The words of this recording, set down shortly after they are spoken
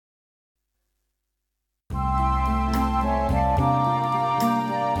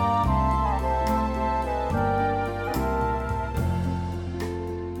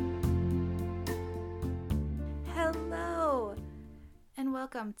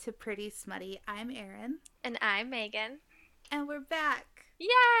welcome to Pretty Smutty. I'm Erin. And I'm Megan. And we're back. Yay!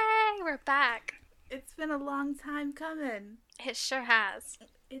 We're back. It's been a long time coming. It sure has.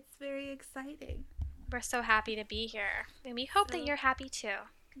 It's very exciting. We're so happy to be here. And we hope that you're happy too.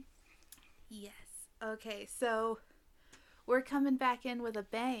 Yes. Okay, so we're coming back in with a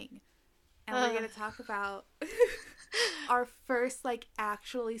bang. And we're going to talk about our first,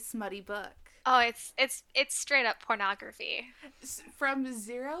 actually smutty book. Oh, it's straight up pornography. From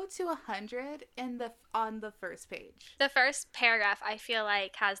 0 to 100 on the first page. The first paragraph, I feel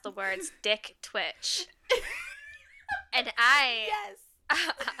like, has the words "dick twitch," and yes,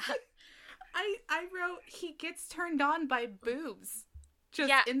 I wrote he gets turned on by boobs,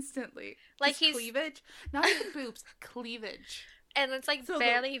 instantly. Like he's cleavage, not even boobs, cleavage, and it's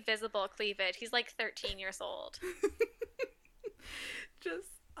barely visible cleavage. He's 13 years old.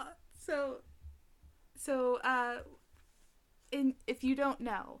 If you don't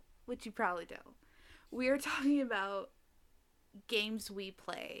know, which you probably do, we are talking about Games We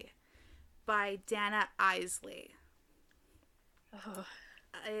Play by Dana Islay. Oh.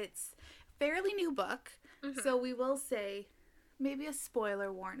 It's a fairly new book, so we will say maybe a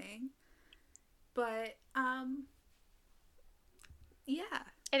spoiler warning. But, yeah.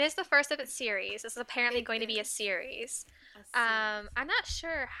 It is the first of its series. This is apparently going to be a series. I'm not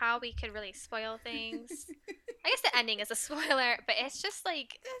sure how we could really spoil things. I guess the ending is a spoiler, but it's just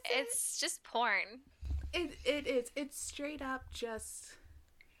it's just porn. It is. It's straight up just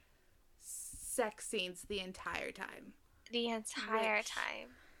sex scenes the entire time. The entire time.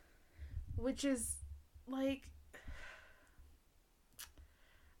 Which is I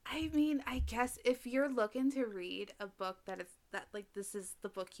mean, I guess if you're looking to read a book this is the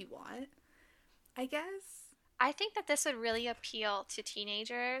book you want, I guess. I think that this would really appeal to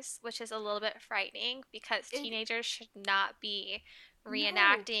teenagers, which is a little bit frightening because teenagers should not be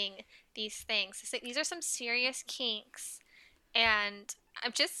reenacting these things. These are some serious kinks, and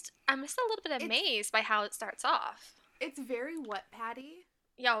I'm just a little bit amazed by how it starts off. It's very Wattpad-y.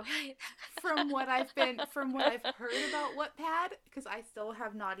 Yo, from what I've heard about Wattpad, because I still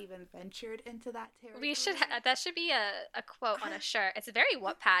have not even ventured into that territory. That should be a quote on a shirt. It's very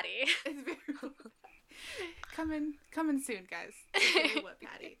Wattpad-y. It's very coming soon, guys. It's very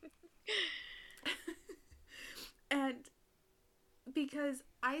Wattpad-y. And because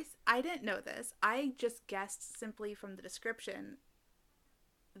I didn't know this, I just guessed simply from the description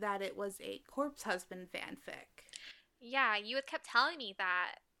that it was a corpse husband fanfic. Yeah, you had kept telling me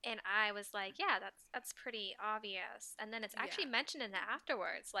that, and I was like, yeah, that's pretty obvious. And then it's actually mentioned in it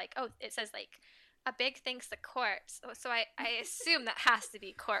afterwards. It says, a big thanks to corpse. So I assume that has to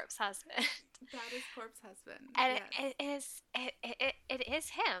be corpse husband. That is corpse husband. And yes. It is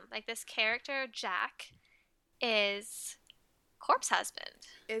him. This character, Jack, is corpse husband.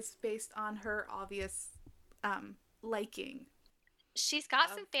 It's based on her obvious liking. She's got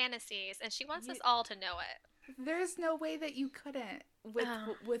some fantasies, and she wants us all to know it. There's no way that you couldn't with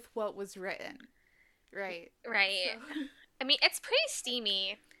what was written, right? Right. So. I mean, it's pretty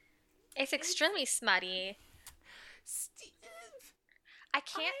steamy. It's extremely smutty. Steve, I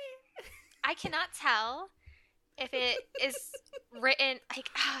cannot tell if it is written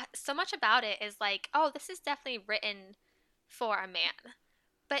so much about it is this is definitely written for a man,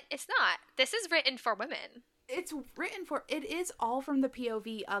 but it's not. This is written for women. It is all from the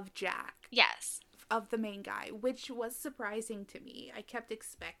POV of Jack. Yes. Of the main guy, which was surprising to me. I kept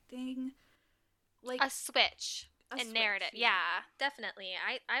expecting a switch in narrative. Yeah, definitely.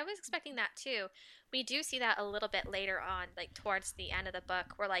 I was expecting that too. We do see that a little bit later on, towards the end of the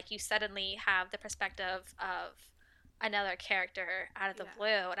book, where you suddenly have the perspective of another character out of the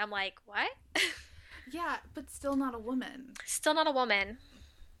blue, and I'm like, what? Yeah, but still not a woman. Still not a woman.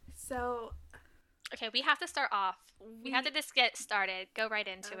 So, okay, we have to start off. We have to just get started, go right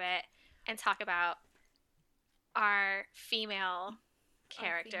into it, and talk about our female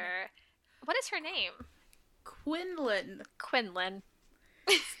character. What is her name? Quinlan. Quinlan.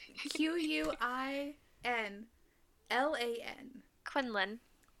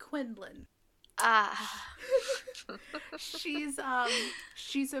 Quinlan. She's a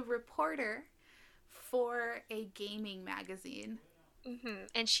reporter for a gaming magazine. Mm-hmm.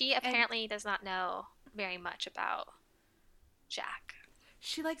 And she apparently does not know very much about Jack.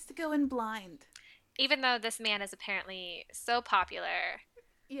 She likes to go in blind. Even though this man is apparently so popular.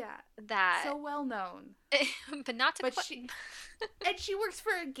 Yeah. That... So well known. But not to... And she works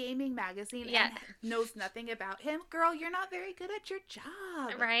for a gaming magazine and knows nothing about him. Girl, you're not very good at your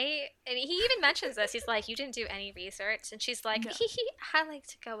job. Right? And he even mentions this. He's like, you didn't do any research. And she's like, no. I like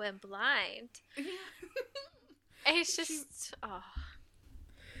to go in blind. Yeah. And it's just...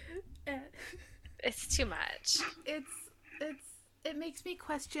 It's too much. It makes me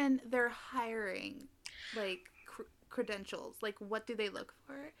question their hiring, like, credentials. Like, what do they look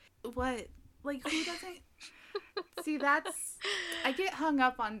for? What? Like, who doesn't? See, that's... I get hung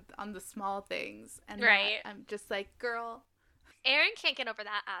up on the small things. And right. I'm just like, girl. Erin can't get over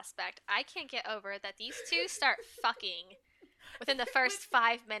that aspect. I can't get over that these two start fucking within the first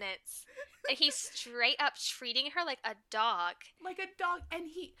 5 minutes. And he's straight up treating her like a dog. Like a dog. And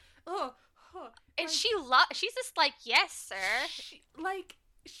he... And like, she's just like, yes, sir. I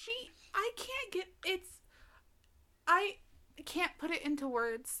can't get... I can't put it into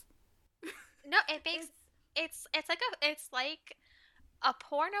words. No, it makes... It's like a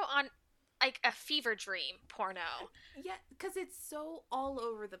porno on... Like a fever dream porno. Yeah, because it's so all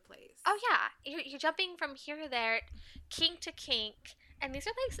over the place. Oh, yeah. You're jumping from here to there, kink to kink. And these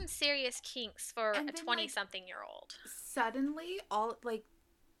are, like, some serious kinks for a 20-something-year-old. Suddenly, all, like,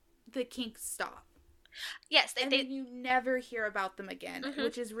 the kinks stop. Yes. And then you never hear about them again,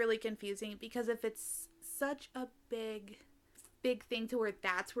 which is really confusing. Because if it's such a big thing to where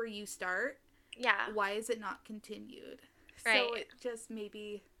that's where you start, why is it not continued? Right. So it just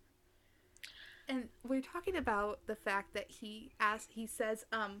maybe... And we're talking about the fact that he says,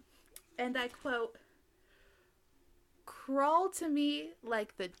 and I quote, "Crawl to me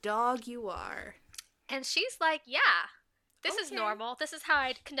like the dog you are." And she's like, yeah, this is normal. This is how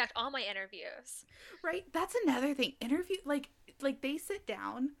I conduct all my interviews. Right? That's another thing. Like they sit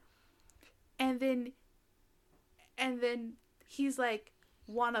down, and then he's like,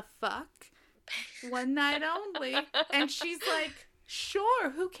 "Wanna fuck? One night only." And she's like,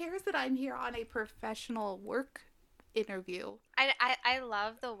 "Sure, who cares that I'm here on a professional work interview?" I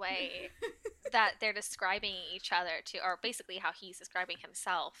love the way that they're describing each other too, or basically how he's describing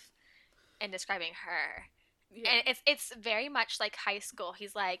himself and describing her. Yeah. And it's very much like high school.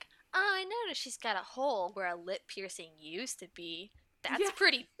 He's like, "Oh, I noticed she's got a hole where a lip piercing used to be. That's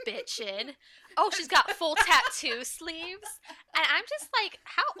pretty bitchin'. Oh, she's got full tattoo sleeves." And I'm just like,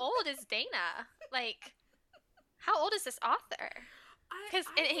 how old is Dana? Like, how old is this author? Because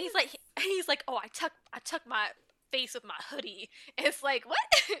he's like, "Oh, I tuck my face with my hoodie." And it's like, what?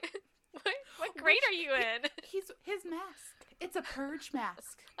 what grade are you in? His mask. It's a purge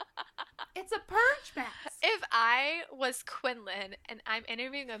mask. It's a purge mask. If I was Quinlan and I'm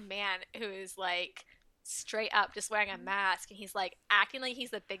interviewing a man who is like straight up just wearing a mask and he's like acting like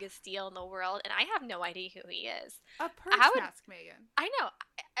he's the biggest deal in the world, and I have no idea who he is. A purge mask, Megan. I know.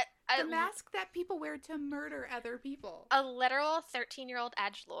 The mask that people wear to murder other people. A literal 13-year-old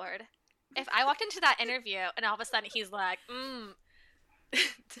edgelord. If I walked into that interview and all of a sudden he's like,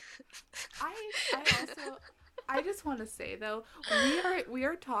 I just want to say though, we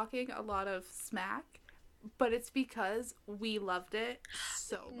are talking a lot of smack, but it's because we loved it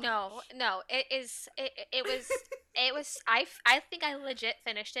so much. No, it was I think I legit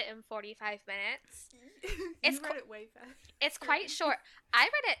finished it in 45 minutes. You read it way fast. It's quite short. I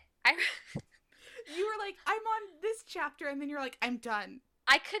read it. You were like, "I'm on this chapter," and then you're like, "I'm done."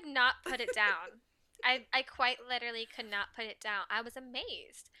 I could not put it down. I quite literally could not put it down. I was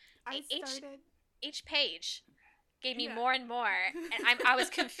amazed. Each page gave me more and more, and I was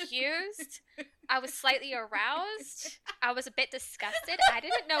confused. I was slightly aroused. I was a bit disgusted. I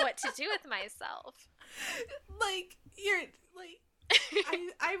didn't know what to do with myself.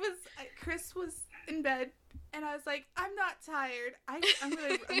 Chris was in bed, and I was like, "I'm not tired. I'm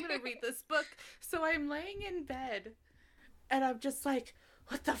gonna read this book." So I'm laying in bed, and I'm just like,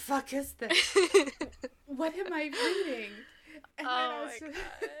 "What the fuck is this? What am I reading?" And oh my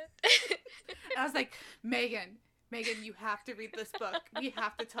god! I was like, Megan, you have to read this book. We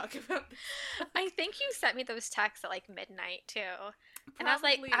have to talk about this book. I think you sent me those texts at like midnight too.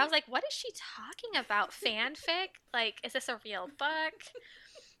 Probably. And I was like, what is she talking about? Fanfic? Like, is this a real book?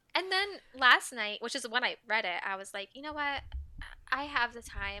 And then last night, which is when I read it, I was like, you know what? I have the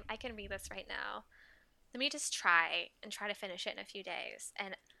time. I can read this right now. Let me just try to finish it in a few days.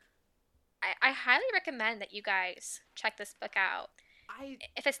 And I highly recommend that you guys check this book out.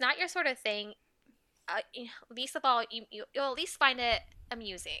 If it's not your sort of thing, least of all, you'll at least find it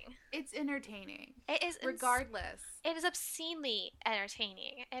amusing. It's entertaining. It is, regardless. It is obscenely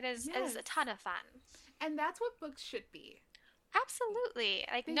entertaining. It is a ton of fun. And that's what books should be. Absolutely.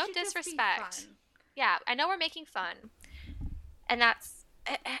 Like, no disrespect. Yeah, I know we're making fun. And that's...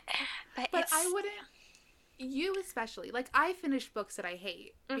 But I wouldn't... You especially. Like, I finish books that I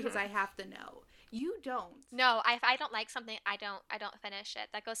hate because I have to know. You don't. No, if I don't like something, I don't finish it.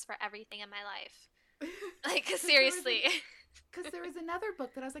 That goes for everything in my life. Like, seriously. Because there was another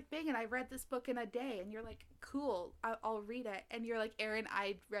book that I was like, Megan, I read this book in a day. And you're like, cool, I'll read it. And you're like, Erin,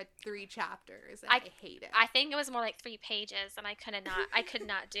 I read 3 chapters and I hate it. I think it was more like 3 pages, and I could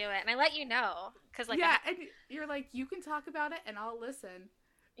not do it. And I let you know. Cause like, yeah, and you're like, you can talk about it and I'll listen.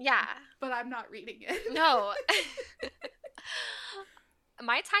 Yeah. But I'm not reading it. No.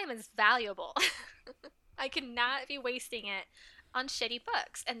 My time is valuable. I cannot be wasting it on shitty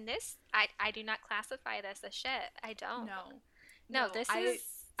books. And this, I do not classify this as shit. I don't. No, this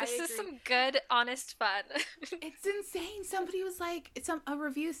is some good, honest fun. It's insane. Somebody was like, a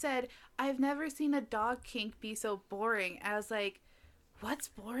review said, I've never seen a dog kink be so boring. I was like, what's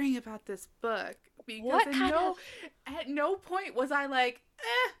boring about this book? Because at no point was I like,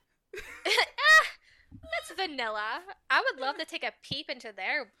 That's vanilla. I would love to take a peep into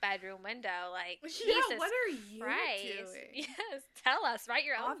their bedroom window. Like, Jesus what are you Christ. doing? Yes, tell us. Write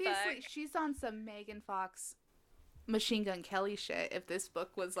your own book. Obviously, she's on some Megan Fox Machine Gun Kelly shit if this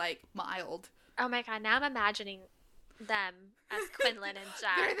book was, like, mild. Oh my god, now I'm imagining them as Quinlan and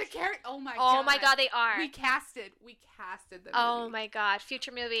Jack. They're the character. Oh my god, they are. We casted the movie. Oh my god,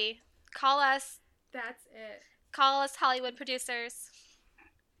 future movie. Call us. That's it. Call us, Hollywood producers.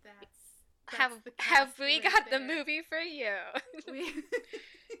 Have we got the movie for you?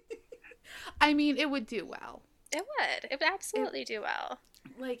 I mean, it would do well. It would. It would absolutely do well.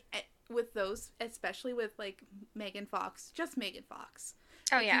 Like, with those, especially with, like, Megan Fox. Just Megan Fox.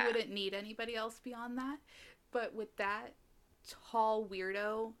 Oh, like, yeah. You wouldn't need anybody else beyond that. But with that tall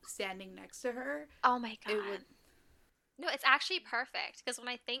weirdo standing next to her. Oh, my God. No, it's actually perfect. Because when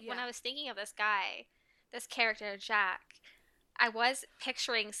I was thinking of this guy, this character, Jack, I was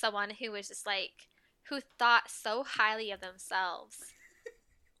picturing someone who was just like, who thought so highly of themselves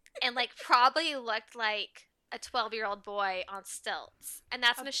and like probably looked like a 12-year-old boy on stilts. And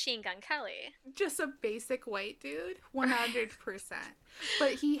that's Machine Gun Kelly. Just a basic white dude, 100%.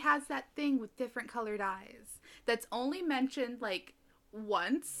 But he has that thing with different colored eyes that's only mentioned like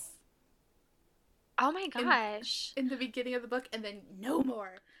once. Oh my gosh. In the beginning of the book, and then no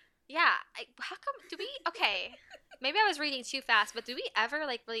more. Yeah. How come, okay. Maybe I was reading too fast, but do we ever,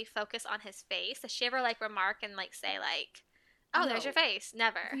 like, really focus on his face? Does she ever, like, remark and, like, say, like, oh, there's your face?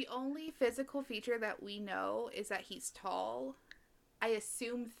 Never. The only physical feature that we know is that he's tall. I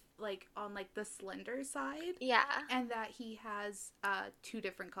assume, like, on, like, the slender side. Yeah. And that he has 2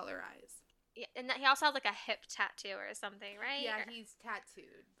 different color eyes. Yeah, and he also has, like, a hip tattoo or something, right? Yeah, he's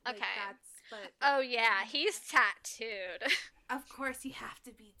tattooed. Okay. Like, oh, yeah, he's tattooed. Of course you have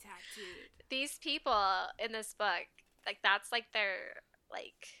to be tattooed. These people in this book, like, that's, like, their,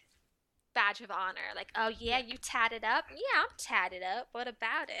 like, badge of honor. Like, oh, yeah, you tatted up? Yeah, I'm tatted up. What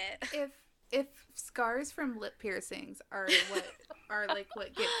about it? If scars from lip piercings are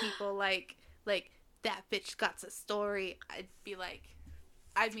what get people, like, that bitch got a story, I'd be like,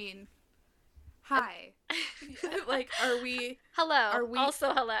 I mean, hi. Like, are we... Hello. Are we...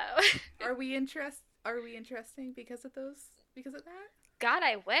 Also hello. Are we interesting because of that? God,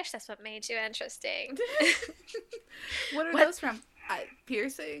 I wish that's what made you interesting. What are those from?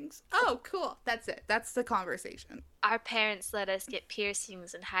 Piercings. Oh, cool. That's it. That's the conversation. Our parents let us get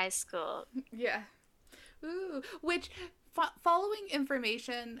piercings in high school. Yeah. Ooh. Which, following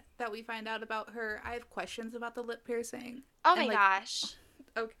information that we find out about her, I have questions about the lip piercing. Oh my gosh.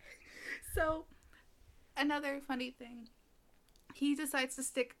 Okay. So, another funny thing. He decides to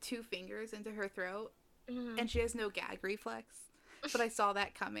stick 2 fingers into her throat, and she has no gag reflex. But I saw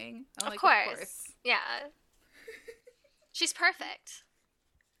that coming. Of course. Yeah. She's perfect.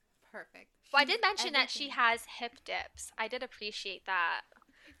 Perfect. Well, I did mention that she has hip dips. I did appreciate that.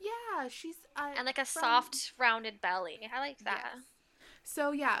 Yeah, she's... and like a soft, rounded belly. I like that. Yes.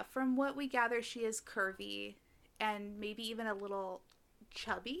 So, yeah, from what we gather, she is curvy and maybe even a little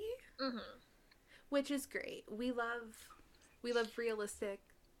chubby. Mm-hmm. Which is great. We love realistic...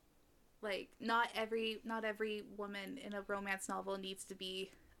 Like, not every woman in a romance novel needs to be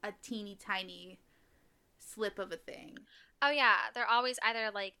a teeny tiny slip of a thing. Oh, yeah. They're always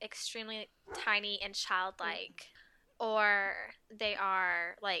either, like, extremely tiny and childlike, or they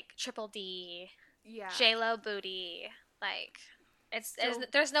are, like, triple D, J-Lo booty. Like,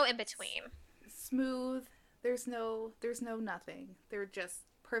 there's no in-between. Smooth. There's no nothing. They're just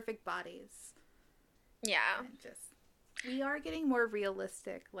perfect bodies. Yeah. And we are getting more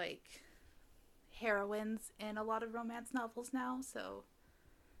realistic, like... heroines in a lot of romance novels now, so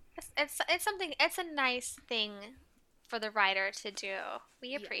it's something, it's a nice thing for the writer to do.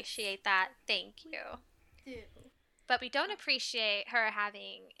 We appreciate that. Thank you. But we don't appreciate her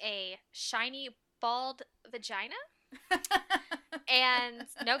having a shiny bald vagina And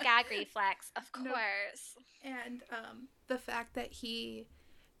no gag reflex, of No. course. And the fact that he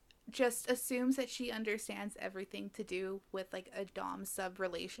just assumes that she understands everything to do with like a dom sub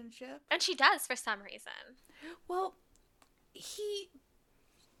relationship. And she does for some reason. Well, he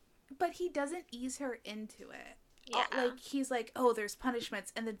doesn't ease her into it. Yeah. Like, he's like, oh, there's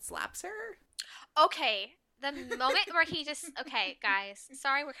punishments, and then slaps her. Okay, the moment where he just, okay, guys,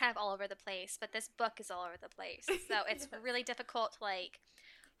 sorry we're kind of all over the place, but this book is all over the place, so it's really difficult to, like,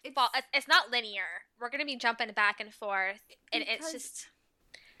 it's not linear. We're going to be jumping back and forth, and it's just...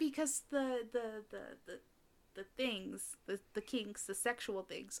 Because the things, the kinks, the sexual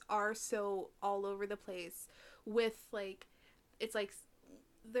things are so all over the place with, like, it's like,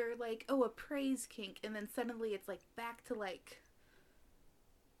 they're like, oh, a praise kink, and then suddenly it's like back to like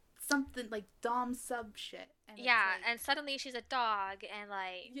something like dom sub shit. And and suddenly she's a dog, and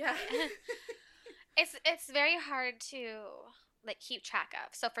like it's very hard to like keep track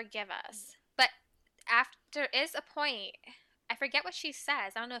of. So forgive us. But there is a point. I forget what she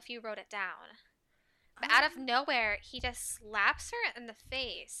says. I don't know if you wrote it down. But out of nowhere, he just slaps her in the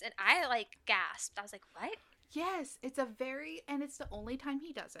face, and I like gasped. I was like, "What?" Yes, it's and it's the only time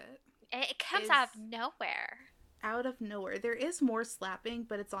he does it. It comes out of nowhere. Out of nowhere. There is more slapping,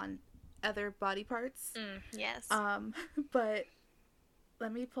 but it's on other body parts. Yes. But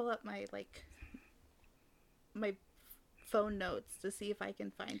let me pull up my phone notes to see if I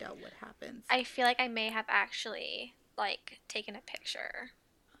can find out what happens. I feel like I may have actually like taken a picture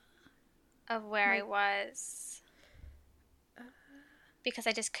of where I was. Because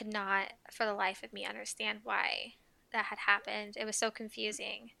I just could not, for the life of me, understand why that had happened. It was so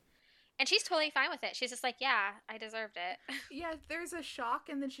confusing. And she's totally fine with it. She's just like, yeah, I deserved it. Yeah, there's a shock,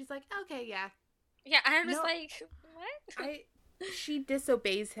 and then she's like, okay, yeah. Yeah, I'm just like, what? She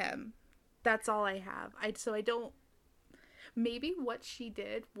disobeys him. That's all I have. I don't... Maybe what she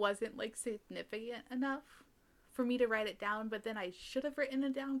did wasn't, like, significant enough for me to write it down, but then I should have written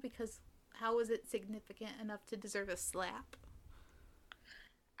it down, because how was it significant enough to deserve a slap?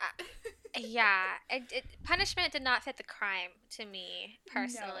 Yeah, punishment did not fit the crime to me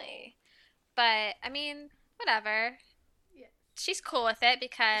personally, but I mean, whatever. Yeah. She's cool with it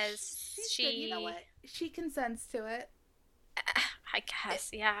because she. You know what? She consents to it. I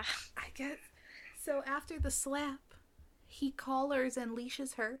guess, yeah. I guess. So after the slap, he collars and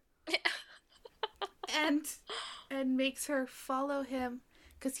leashes her, and makes her follow him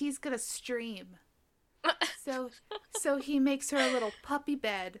because he's gonna stream. So he makes her a little puppy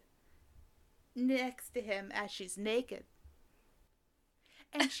bed next to him as she's naked.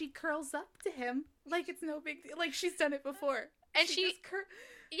 And she curls up to him like it's no big deal. Like she's done it before. And and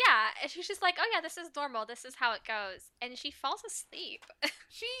she's just like, oh yeah, this is normal. This is how it goes. And she falls asleep.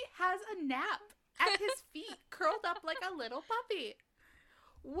 She has a nap at his feet, curled up like a little puppy.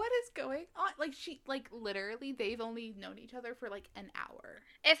 What is going on? Like literally, they've only known each other for like an hour.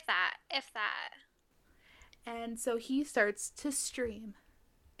 If that. And so he starts to stream.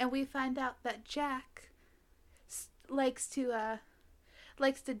 And we find out that Jack likes to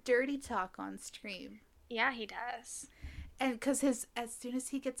dirty talk on stream. Yeah, he does. And because as soon as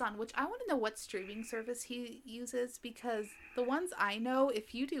he gets on, which I want to know what streaming service he uses, because the ones I know,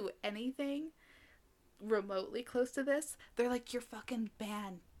 if you do anything remotely close to this, they're like, you're fucking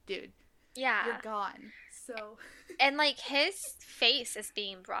banned, dude. Yeah. You're gone. So. And like his face is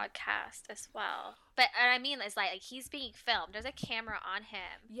being broadcast as well. But what I mean is like he's being filmed. There's a camera on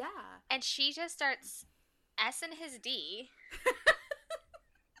him. Yeah. And she just starts S-ing his D.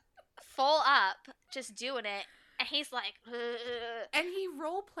 Full up, just doing it. And he's like, ugh. And he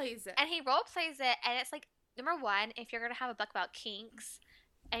role plays it. And it's like, number one, if you're going to have a book about kinks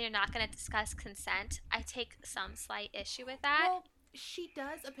and you're not going to discuss consent, I take some slight issue with that. Well, he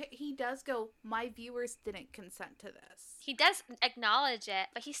does go, my viewers didn't consent to this. He does acknowledge it,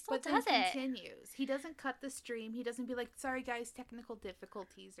 but he still does it. Continues. He doesn't cut the stream. He doesn't be like, sorry guys, technical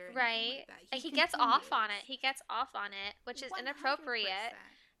difficulties or anything like that. Like he gets off on it, which is 100%. Inappropriate.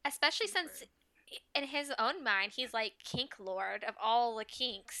 Especially 100%. Since in his own mind, he's like kink lord of all the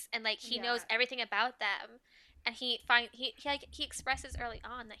kinks, and like he knows everything about them. And he expresses early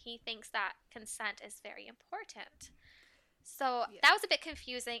on that he thinks that consent is very important. So that was a bit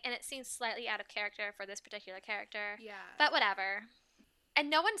confusing, and it seems slightly out of character for this particular character. Yeah. But whatever. And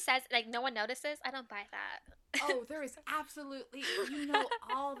no one says, like, no one notices. I don't buy that. Oh, there is absolutely,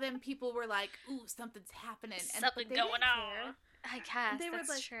 all them people were like, ooh, something's happening. Something going on. I guess they that's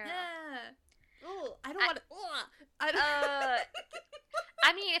were like, true. Oh, I don't want to.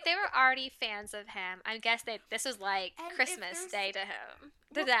 I mean, if they were already fans of him, I guess this was like Christmas Day to him.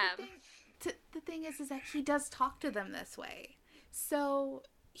 To them. The thing is that he does talk to them this way. So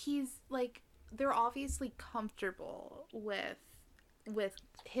he's like, they're obviously comfortable with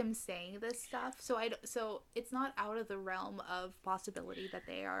him saying this stuff. So it's not out of the realm of possibility that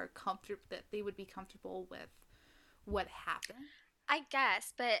they are comfortable, that they would be comfortable with what happened. I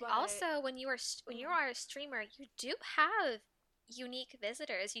guess, but But also when you are a streamer, you do have unique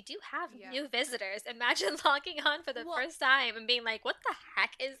visitors. You do have yeah, new visitors. Imagine logging on for the well, first time and being like, "What the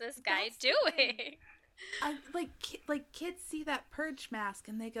heck is this guy that's the thing. doing?" I like kids see that purge mask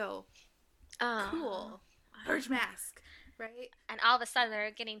and they go, Oh, "Cool, purge mask," right? and all of a sudden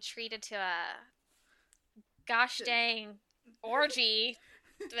they're getting treated to a gosh dang orgy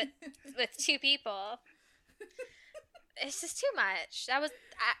with two people. It's just too much. That was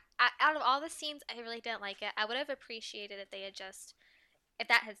out of all the scenes, I really didn't like it. I would have appreciated if they had just if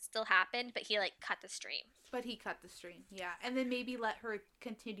that had still happened, but he like cut the stream. But he cut the stream, yeah, and then maybe let her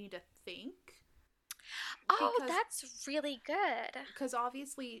continue to think. Oh, that's really good. Because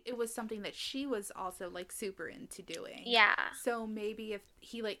obviously it was something that she was also like super into doing. Yeah. So maybe if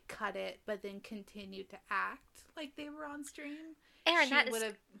he like cut it, but then continued to act like they were on stream, Erin,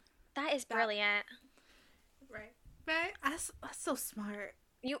 that is brilliant. Right. Right. That's so smart.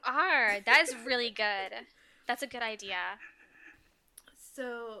 You are. That is really good. That's a good idea.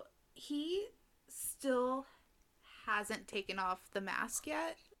 So he still hasn't taken off the mask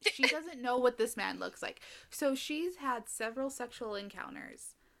yet. She doesn't know what this man looks like. So she's had several sexual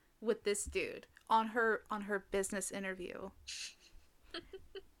encounters with this dude on her business interview.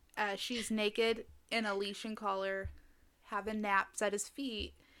 She's naked in a leash and collar, having naps at his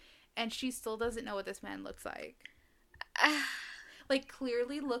feet, and she still doesn't know what this man looks like. Like,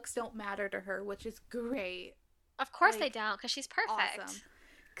 clearly looks don't matter to her, which is great. Of course they don't, because she's perfect. Awesome.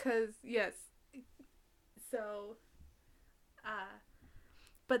 Because, yes. So,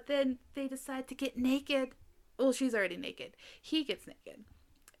 but then they decide to get naked. Well, she's already naked. He gets naked.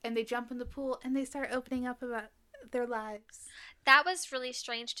 And they jump in the pool and they start opening up about their lives. That was really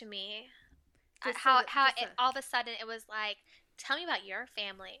strange to me. All of a sudden it was like, tell me about your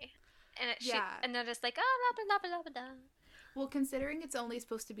family. And they're just like, oh, blah, blah, blah, blah, blah. Well, considering it's only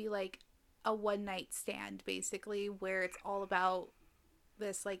supposed to be like a one night stand, basically, where it's all about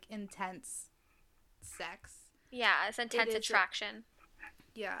this like intense sex. Yeah, it's intense attraction.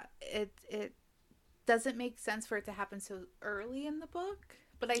 It doesn't make sense for it to happen so early in the book,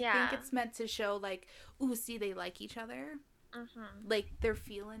 but I think it's meant to show like, ooh, see, they like each other. Mm-hmm. Like they're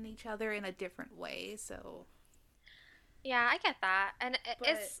feeling each other in a different way. So yeah, I get that, and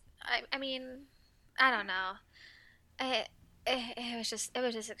I mean, I don't know. It was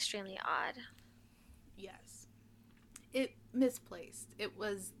just extremely odd. Yes, it misplaced. It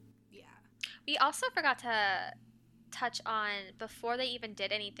was, yeah. We also forgot to touch on, before they even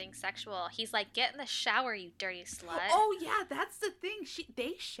did anything sexual, he's like, get in the shower, you dirty slut. Oh yeah, that's the thing.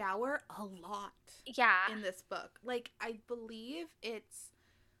 They shower a lot. Yeah. In this book, like I believe it's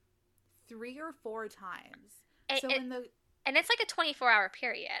 3 or 4 times. And it's like a 24-hour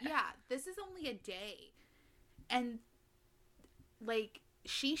period. Yeah, this is only a day. And like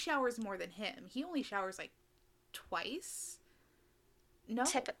she showers more than him. He only showers like twice. No.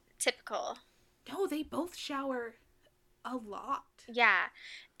 Typical. No, they both shower a lot. Yeah.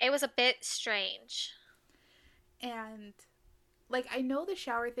 It was a bit strange. And like I know the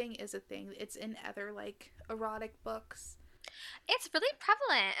shower thing is a thing. It's in other like erotic books. It's really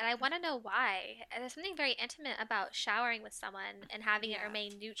prevalent, and I want to know why. And there's something very intimate about showering with someone and having it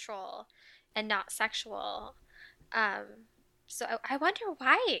remain neutral and not sexual. So I wonder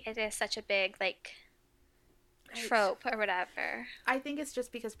why it is such a big like trope or whatever. I think it's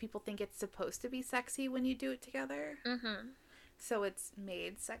just because people think it's supposed to be sexy when you do it together. Mm-hmm. So it's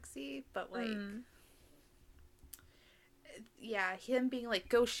made sexy, but like, yeah, him being like,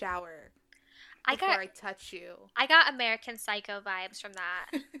 go shower before I touch you. I got American Psycho vibes from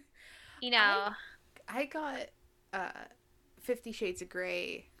that. You know. I got 50 Shades of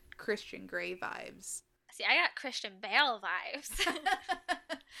Grey, Christian Grey vibes. See, I got Christian Bale vibes.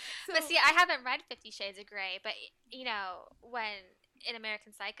 But see, I haven't read 50 Shades of Grey, but, you know, when, in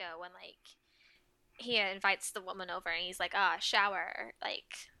American Psycho, when, like, he invites the woman over and he's like, shower,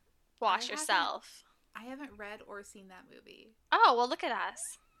 like, wash yourself. I haven't read or seen that movie. Oh, well, look at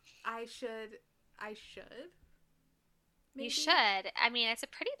us. I should. Maybe. You should. I mean, it's a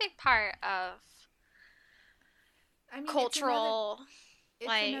pretty big part of cultural...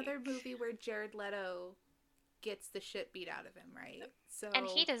 It's another movie where Jared Leto gets the shit beat out of him, right? So and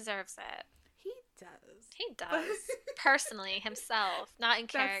he deserves it. He does. He does. Personally, himself, not in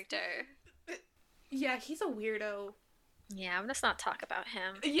character. Yeah, he's a weirdo. Yeah, let's not talk about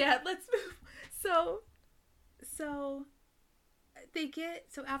him. Yeah, let's move. So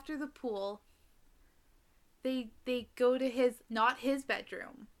So after the pool, they go to not his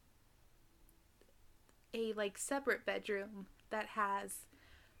bedroom, a like separate bedroom that has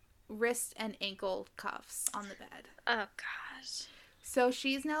wrist and ankle cuffs on the bed. Oh gosh. So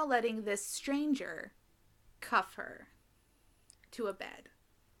she's now letting this stranger cuff her to a bed.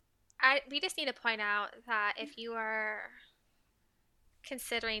 We just need to point out that if you are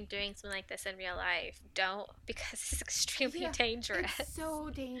considering doing something like this in real life, don't, because it's extremely dangerous. It's so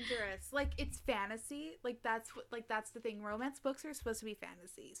dangerous. Like, it's fantasy. Like that's the thing. Romance books are supposed to be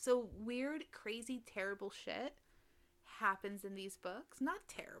fantasy. So weird, crazy, terrible shit happens in these books. Not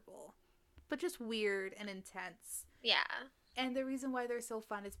terrible, but just weird and intense. Yeah. And the reason why they're so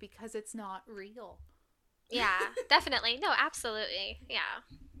fun is because it's not real. Yeah, definitely. No, absolutely. Yeah.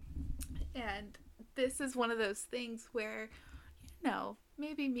 And this is one of those things where,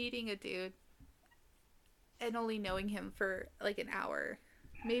 maybe meeting a dude and only knowing him for like an hour,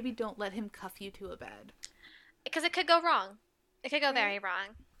 maybe don't let him cuff you to a bed. Because it could go wrong. It could go very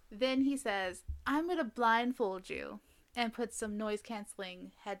wrong. Then he says, I'm going to blindfold you and put some noise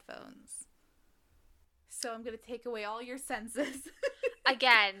canceling headphones. So I'm going to take away all your senses.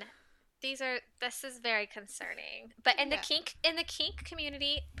 Again, this is very concerning. But in the kink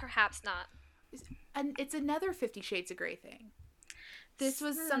community, perhaps not. And it's another 50 Shades of Grey thing. This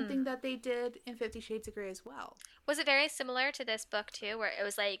was something that they did in 50 Shades of Grey as well. Was it very similar to this book too, where it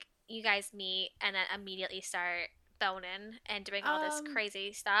was like you guys meet and then immediately start boning and doing all this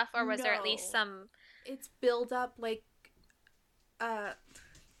crazy stuff? Or was there at least some... It's build up, like,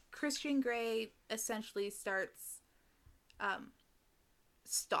 Christian Grey essentially starts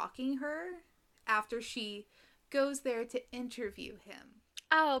stalking her after she goes there to interview him.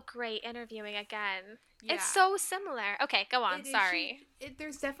 Oh, great. Interviewing again. Yeah. It's so similar. Okay, go on. Sorry.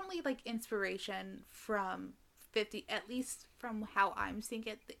 There's definitely, like, inspiration from 50, at least from how I'm seeing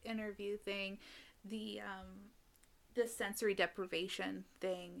it, the interview thing, the sensory deprivation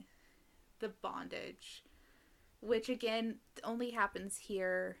thing, the bondage, which, again, only happens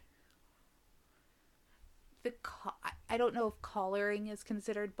here. I don't know if collaring is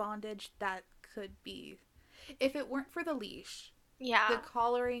considered bondage. That could be. If it weren't for the leash... Yeah. The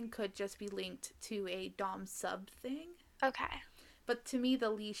collaring could just be linked to a dom sub thing. Okay. But to me, the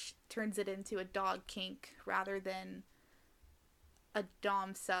leash turns it into a dog kink rather than a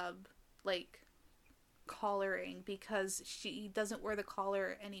dom sub, like, collaring, because she doesn't wear the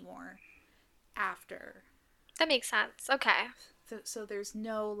collar anymore after. That makes sense. Okay. So there's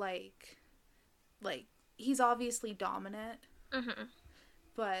no, like, he's obviously dominant. Mm-hmm.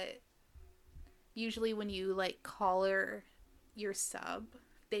 But usually when you, like, collar your sub,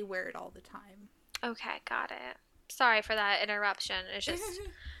 they wear it all the time. Okay, got it. Sorry for that interruption. It's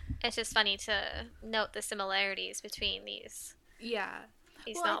just funny to note the similarities between these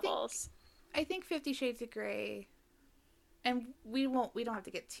novels. I think 50 Shades of Grey, and we don't have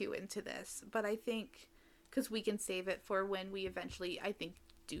to get too into this, but I think, because we can save it for when we eventually, I think,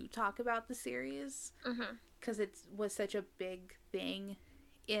 do talk about the series, because it was such a big thing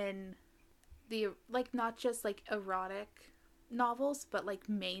in the, like, not just, like, erotic novels, but, like,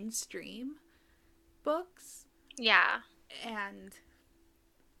 mainstream books. Yeah. And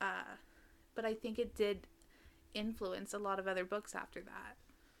but I think it did influence a lot of other books after that.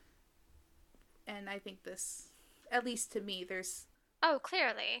 And I think this, at least to me, there's... Oh,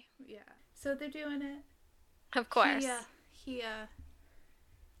 clearly. Yeah. So they're doing it. Of course. He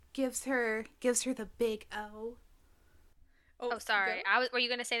gives her the big O. Oh, sorry. Were you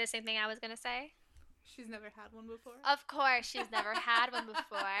going to say the same thing I was going to say? She's never had one before? Of course, she's never had one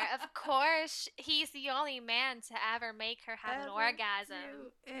before. Of course, he's the only man to ever make her have an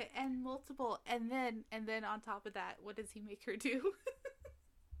orgasm. And multiple. And then on top of that, what does he make her do?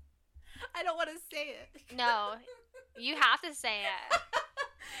 I don't want to say it. No, you have to say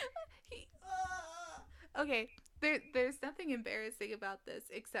it. Okay, there's nothing embarrassing about this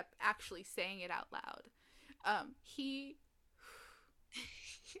except actually saying it out loud. He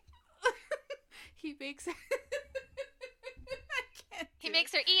makes her... He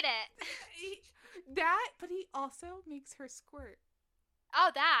makes her eat it. But he also makes her squirt.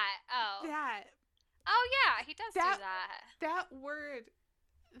 Oh, that. Oh. That. Oh, yeah, he does do that. That word.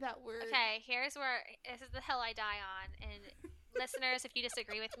 Okay, this is the hill I die on. And listeners, if you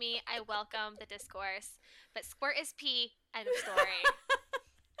disagree with me, I welcome the discourse. But squirt is pee, end of story.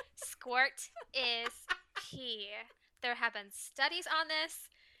 Squirt is pee. There have been studies on this.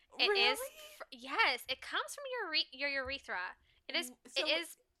 It really? is, yes, it comes from your urethra. It is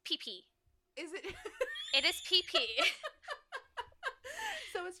pee-pee. Is it? It is pee-pee.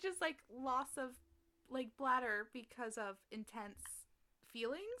 So it's just like loss of like bladder because of intense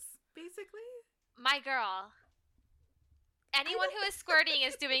feelings, basically. My girl. Anyone who is squirting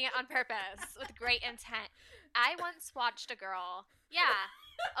is doing it on purpose with great intent. I once watched a girl. Yeah.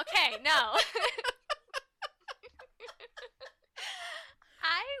 Okay, no.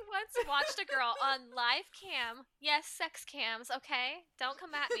 I once watched a girl on live cam. Yes, sex cams, okay? Don't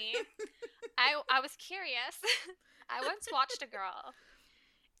come at me. I was curious. I once watched a girl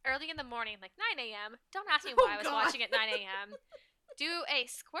early in the morning, like 9 a.m. Don't ask me why I was watching at 9 a.m. Do a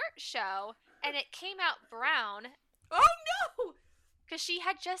squirt show, and it came out brown. Oh no! Because she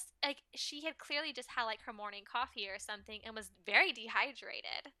had clearly just had like her morning coffee or something and was very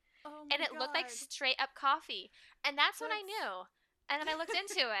dehydrated. Oh my and it God. looked like straight up coffee. And that's when I knew. And then I looked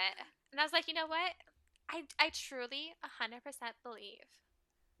into it. And I was like, you know what? I truly 100% believe.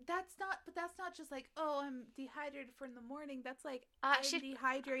 That's not just like, oh, I'm dehydrated from the morning. That's like, I'm She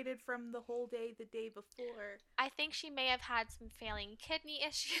dehydrated from the whole day, the day before. I think she may have had some failing kidney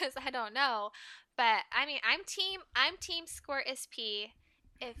issues. I don't know. But I mean, I'm team squirt is pee.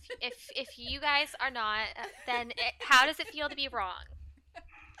 If you guys are not, then how does it feel to be wrong?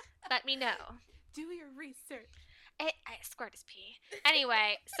 Let me know. Do your research. I squirt is pee.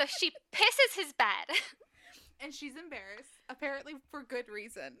 Anyway, so she pisses his bed. And she's embarrassed, apparently for good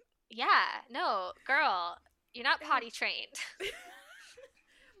reason. Yeah, no, girl, you're not potty trained.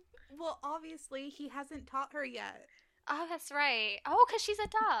 Well, obviously, he hasn't taught her yet. Oh, that's right. Oh, because she's a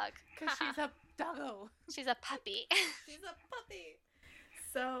dog. Because she's a doggo. She's a puppy. She's a puppy.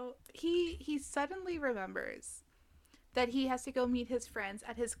 So he suddenly remembers that he has to go meet his friends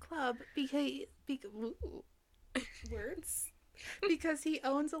at his club because ooh, words. Because he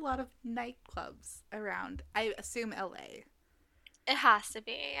owns a lot of nightclubs around, I assume, LA. It has to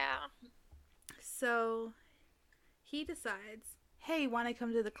be, yeah. So he decides, hey, want to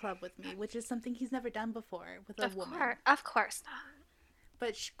come to the club with me? Which is something he's never done before with a woman. Of course not.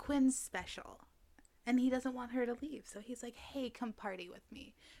 But Quinn's special. And he doesn't want her to leave. So he's like, hey, come party with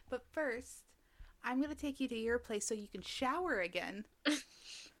me. But first, I'm going to take you to your place so you can shower again.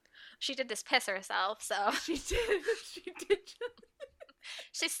 She did just piss herself, so. She did. She did.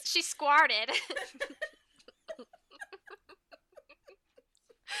 She squirted.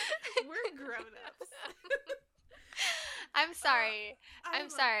 We're grown-ups. I'm sorry.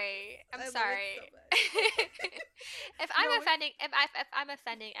 I'm sorry. If I'm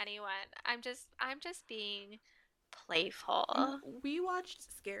offending anyone, I'm just being playful. We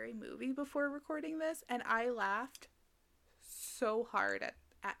watched Scary Movie before recording this, and I laughed so hard at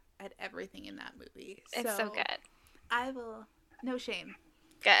everything in that movie. It's so good. I will, no shame.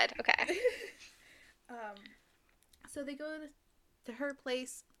 Good. Okay. So they go to her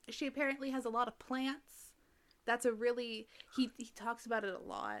place. She apparently has a lot of plants. That's a really, he talks about it a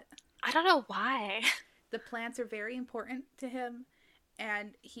lot. I don't know why. The plants are very important to him,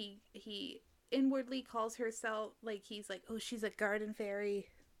 and he inwardly calls herself, like, he's like, oh, she's a garden fairy.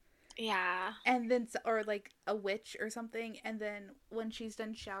 Yeah. And then, or like a witch or something. And then when she's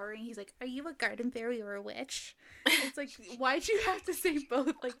done showering, he's like, are you a garden fairy or a witch? It's like, why'd you have to say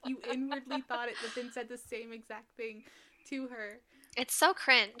both? Like, you inwardly thought it, but then said the same exact thing to her. It's so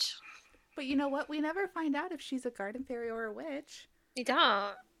cringe. But you know what? We never find out if she's a garden fairy or a witch. You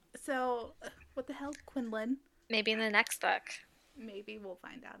don't. So, what the hell, Quinlan? Maybe in the next book. Maybe we'll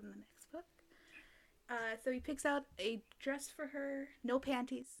find out in the next book. So he picks out a dress for her. No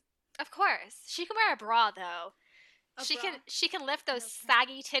panties. Of course. She can wear a bra, though. She can lift those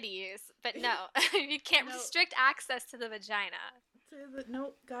saggy titties, but no. You can't restrict access to the vagina.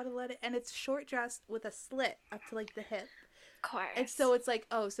 Nope, gotta let it. And it's short dress with a slit up to, like, the hip. Of course. And so it's like,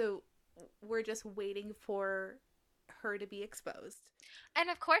 oh, so we're just waiting for her to be exposed. And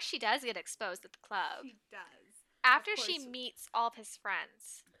of course she does get exposed at the club. She does. After she meets all of his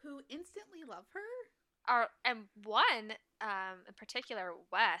friends. Who instantly love her. And one, in particular,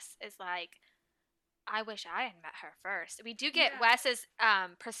 Wes, is like, I wish I had met her first. We do get Wes's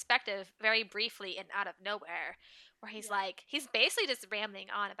perspective very briefly and out of nowhere, where he's like, he's basically just rambling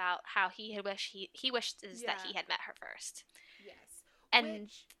on about how he wishes that he had met her first. Yes. And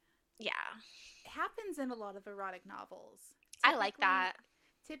which happens in a lot of erotic novels. I like that.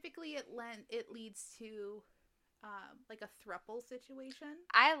 Typically it leads to like a throuple situation.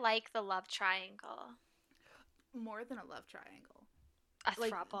 I like the love triangle. More than a love triangle. A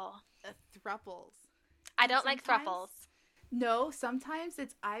throuple. Thruples. I don't like thruples. No, sometimes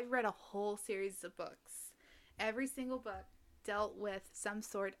I've read a whole series of books. Every single book dealt with some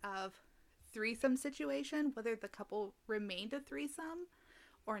sort of threesome situation, whether the couple remained a threesome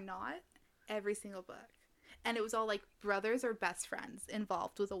or not. Every single book. And it was all like brothers or best friends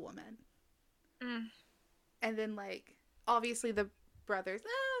involved with a woman. And then, like, obviously the brothers,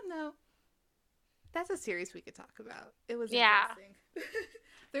 oh, no. That's a series we could talk about. It was interesting.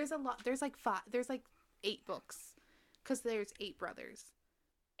 There's a lot. There's like 8 books. Because there's 8 brothers.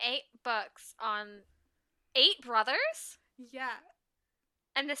 8 books on 8 brothers? Yeah.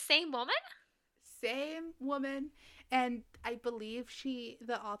 And the same woman? Same woman. And I believe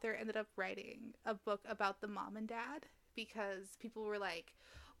the author ended up writing a book about the mom and dad. Because people were like,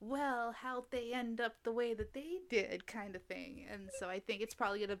 well, how'd they end up the way that they did, kind of thing. And so I think it's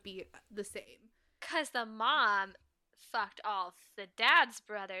probably going to be the same. Because the mom fucked all the dad's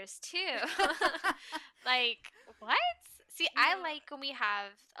brothers, too. Like, what? See, I like when we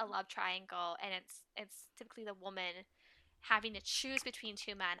have a love triangle, and it's typically the woman having to choose between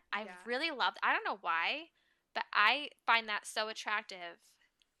 2 men. I really love, I don't know why, but I find that so attractive.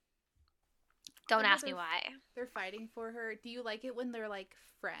 Don't ask me why. They're fighting for her. Do you like it when they're like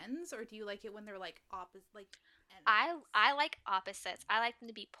friends, or do you like it when they're like opposite? Like, I like opposites. I like them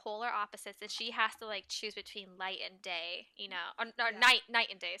to be polar opposites, and she has to like choose between light and day, you know, or night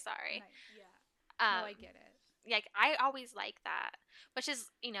and day. Sorry. No, I get it. Like, I always like that, which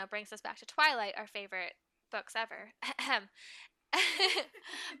is, you know, brings us back to Twilight, our favorite books ever.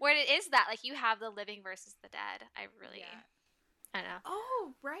 Where it is that, like, you have the living versus the dead. I know.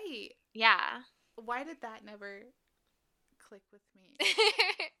 Oh, right. Yeah. Why did that never click with me?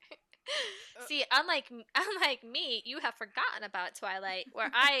 See, unlike me, you have forgotten about Twilight,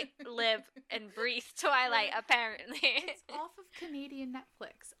 where I live and breathe Twilight, apparently. It's off of Canadian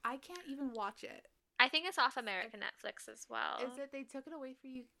Netflix. I can't even watch it. I think it's off American Netflix as well. Is it? They took it away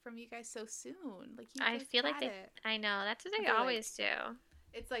from you guys so soon. Like, you I guys feel like it. I know, that's what they always do.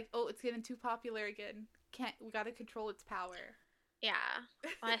 It's like, oh, it's getting too popular again. We gotta control its power. Yeah.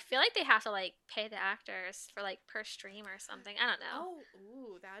 Well, I feel like they have to, like, pay the actors for, like, per stream or something. I don't know. Oh,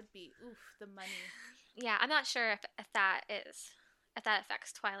 ooh, that'd be, the money. Yeah, I'm not sure if that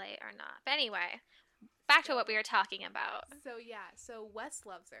affects Twilight or not. But anyway, back to what we were talking about. So Wes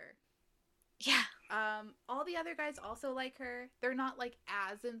loves her. Yeah. All the other guys also like her. They're not, like,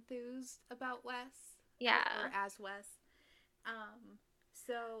 as enthused about Wes. Yeah. Or as Wes.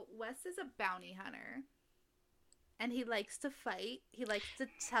 So Wes is a bounty hunter. And he likes to fight. He likes to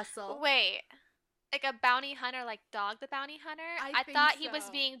tussle. Wait, like a bounty hunter, like Dog the Bounty Hunter? I thought he was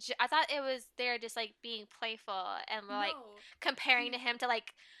being. I thought it was they're just like being playful and like comparing to him to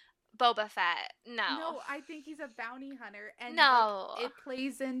like Boba Fett. No, I think he's a bounty hunter, and like, it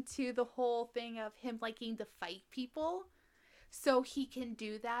plays into the whole thing of him liking to fight people, so he can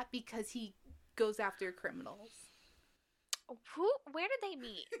do that because he goes after criminals. Where did they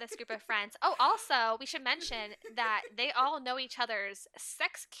meet, this group of friends? Oh, also, we should mention that they all know each other's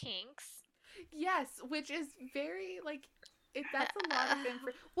sex kinks. Yes, which is very, like, that's a lot of info.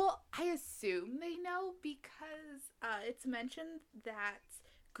 Well, I assume they know because it's mentioned that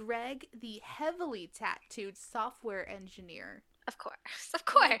Greg, the heavily tattooed software engineer, of course,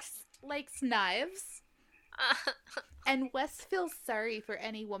 likes knives. And Wes feels sorry for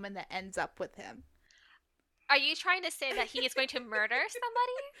any woman that ends up with him. Are you trying to say that he is going to murder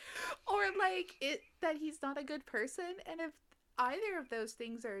somebody? Or, like, that he's not a good person? And if either of those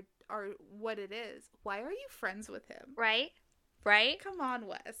things are what it is, why are you friends with him? Right? Come on,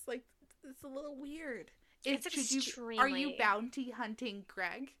 Wes. Like, it's a little weird. It's extremely... Are you bounty hunting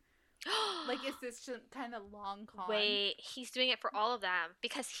Greg? Like, is this just kind of long con? Wait, he's doing it for all of them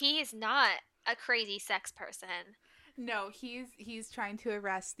because he is not a crazy sex person. No, he's trying to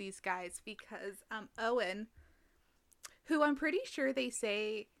arrest these guys because Owen, who I'm pretty sure they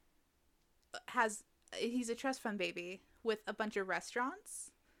say he's a trust fund baby with a bunch of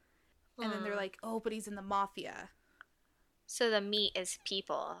restaurants. And then they're like, oh, but he's in the mafia. So the meat is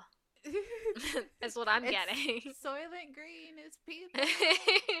people. That's what I'm getting. Soylent Green is people.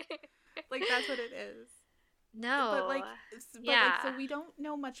 Like, that's what it is. No. But so we don't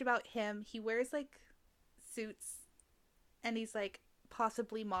know much about him. He wears, like, suits. And he's, like,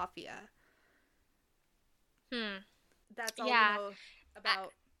 possibly mafia. That's all we know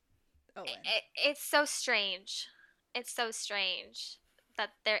about Owen. It's so strange. It's so strange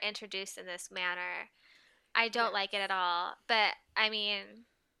that they're introduced in this manner. I don't like it at all. But, I mean,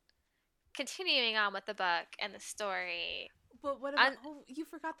 continuing on with the book and the story. But what about... you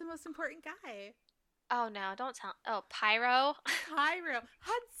forgot the most important guy. Oh, no, don't tell... Oh, Pyro?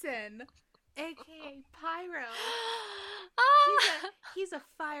 Hudson, a.k.a. Pyro. He's a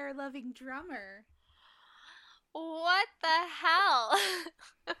fire-loving drummer. What the hell?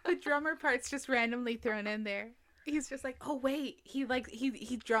 The drummer part's just randomly thrown in there. He's just like, oh wait, he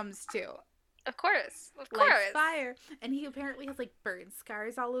drums too. Of course. Like fire, and he apparently has like burn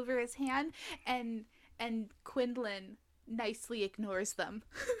scars all over his hand, and and Quinlan nicely ignores them.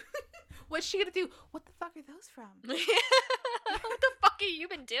 What's she gonna do? What the fuck are those from? What the fuck have you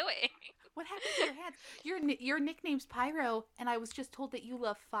been doing? What happened to your hands? Your nickname's Pyro, and I was just told that you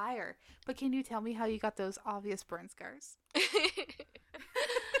love fire. But can you tell me how you got those obvious burn scars?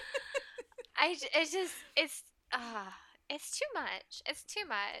 It's too much. It's too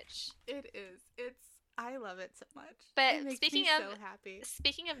much. It is. I love it so much. But it makes speaking me of so happy.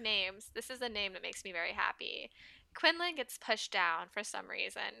 Speaking of names, this is a name that makes me very happy. Quinlan gets pushed down for some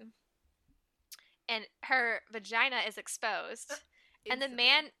reason, and her vagina is exposed. And the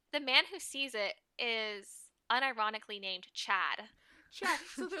man who sees it is unironically named Chad. Chad.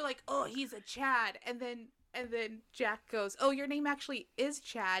 So they're like, "Oh, he's a Chad," and then Jack goes, "Oh, your name actually is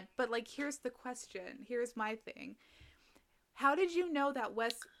Chad." But like, here's the question. Here's my thing. How did you know that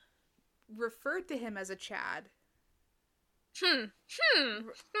Wes referred to him as a Chad?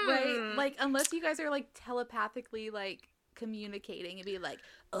 Right? Like, unless you guys are like telepathically like communicating and be like,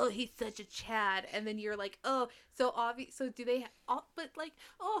 "Oh, he's such a Chad," and then you're like, "Oh, so obvious." So do they? But like,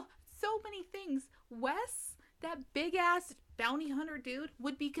 oh, so many things. Wes, that big ass bounty hunter dude,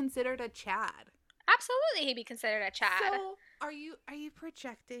 would be considered a Chad. Absolutely, he'd be considered a Chad. So are you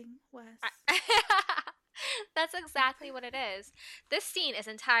projecting, Wes? That's exactly what it is. This scene is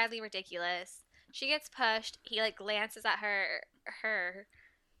entirely ridiculous. She gets pushed. He like glances at her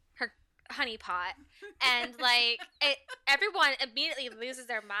honey pot, and like everyone immediately loses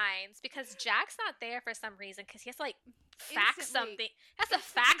their minds because Jack's not there for some reason because he has to like fax something. He has to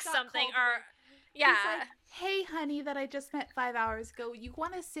fax something or yeah. He's like, "Hey, honey, that I just met 5 hours ago. You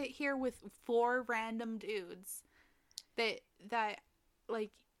want to sit here with 4 random dudes that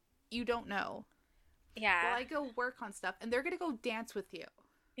like you don't know? Yeah. Well, I go work on stuff, and they're gonna go dance with you.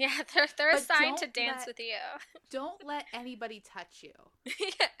 Yeah, they're assigned to dance with you. Don't let anybody touch you,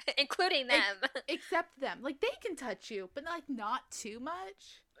 including them, except them. Like they can touch you, but like not too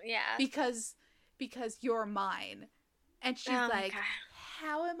much. Yeah, because you're mine." And she's like,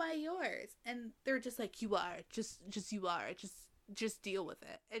 "How am I yours?" And they're just like, "You are. Just you are. Just deal with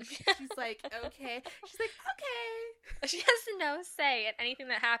it." And she's like, "Okay." She's like, "Okay." She has no say in anything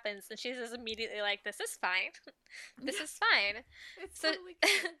that happens, and she's just immediately like, "This is fine. This is fine." It's totally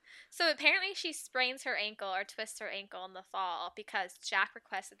good. So apparently she sprains her ankle or twists her ankle in the fall because Jack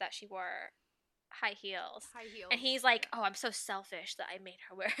requested that she wore high heels. And he's like, "Oh, I'm so selfish that I made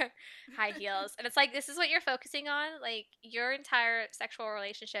her wear high heels." And it's like, this is what you're focusing on? Like, your entire sexual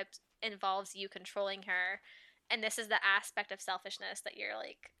relationship involves you controlling her. And this is the aspect of selfishness that you're,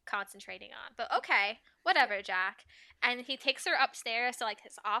 like, concentrating on. But okay, whatever, Jack. And he takes her upstairs to, like,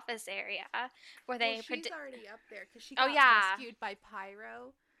 his office area where they... she's already up there because she got rescued by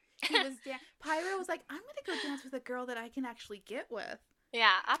Pyro. Pyro was like, "I'm going to go dance with a girl that I can actually get with."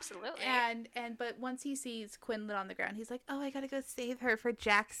 Yeah, absolutely. But once he sees Quinlan on the ground, he's like, "Oh, I got to go save her for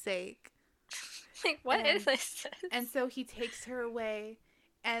Jack's sake." Like, what is this? And so he takes her away,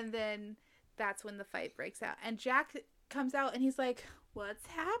 and then... that's when the fight breaks out. And Jack comes out and he's like, "What's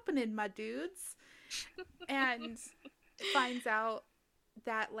happening, my dudes?" And finds out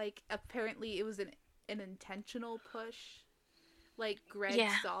that, like, apparently it was an intentional push. Like, Greg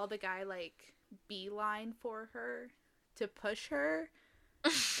saw the guy, like, beeline for her to push her.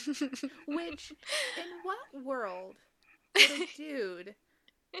 Which, in what world would a dude...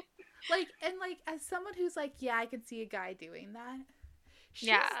 like, and, like, as someone who's like, yeah, I can see a guy doing that.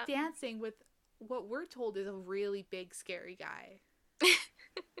 She's dancing with what we're told is a really big, scary guy.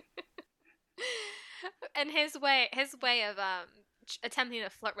 And his way of attempting to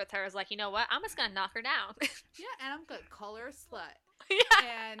flirt with her is like, "You know what? I'm just gonna knock her down." Yeah, and I'm gonna call her a slut.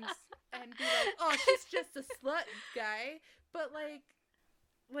 Yeah. And be like, "Oh, she's just a slut, guy." But like,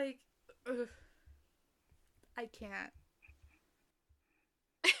 ugh, I can't.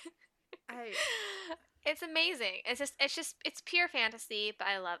 It's amazing. It's pure fantasy, but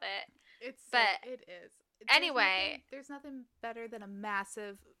I love it. It is. Anyway, there's nothing better than a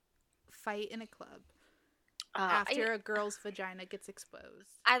massive fight in a club after a girl's vagina gets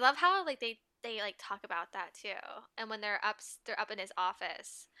exposed. I love how like they like talk about that too, and when they're up in his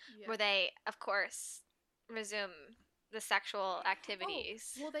office where they of course resume the sexual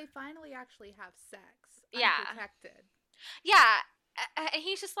activities. Oh, well, they finally actually have sex. Unprotected. Yeah, and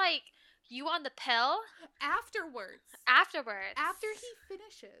he's just like, "You on the pill?" Afterwards. After he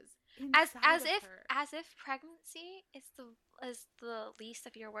finishes. As if pregnancy is the least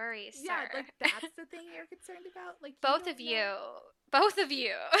of your worries, sir. Yeah, like that's the thing you're concerned about. Like both of you.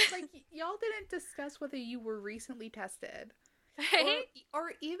 Like y'all didn't discuss whether you were recently tested, right?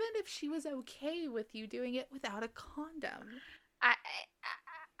 Or even if she was okay with you doing it without a condom.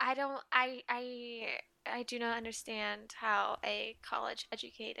 I don't. I do not understand how a college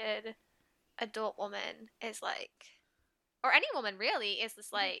educated adult woman is like, or any woman really is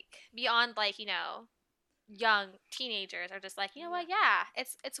just like beyond like young teenagers are just like, you know what, yeah,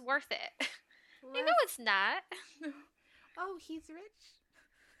 it's worth it. You know it's not. Oh, he's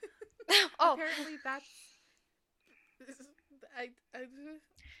rich. Oh, Apparently that's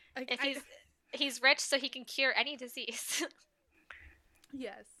if I he's rich so he can cure any disease.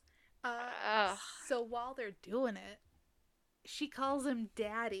 yes. Ugh. So while they're doing it, she calls him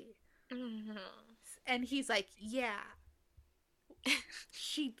daddy. Mhm. And he's like, "Yeah,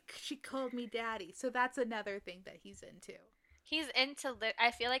 she called me daddy." So that's another thing that he's into. He's into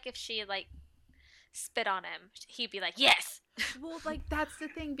I feel like if she like spit on him, he'd be like, "Yes." Well, like that's the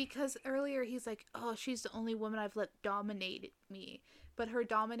thing, because earlier he's like, "Oh, she's the only woman I've let dominate me." But her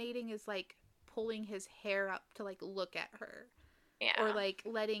dominating is like pulling his hair up to like look at her. Yeah. Or like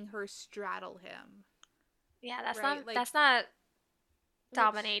letting her straddle him. Yeah, that's right? not Like, that's not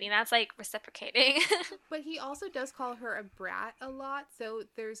dominating. That's like reciprocating. But he also does call her a brat a lot, so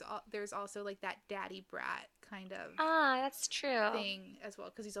there's also like that daddy brat kind of that's true. thing as well,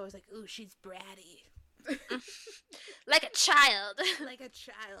 because he's always like, "Ooh, she's bratty." Like a child. Like a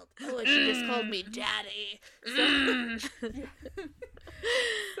child. Oh, she just called me daddy.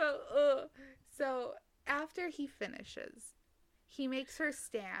 So after he finishes, he makes her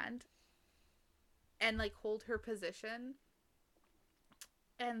stand and like hold her position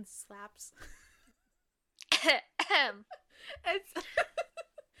and slaps and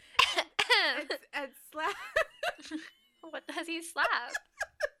slap. What does he slap?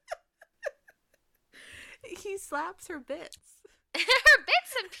 He slaps her bits. Her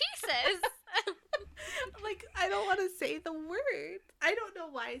bits and pieces. Like, I don't want to say the word. I don't know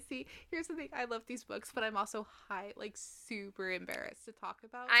why. See, here's the thing. I love these books, but I'm also super embarrassed to talk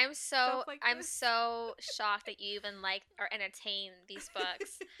about. I'm so this. shocked that you even like or entertain these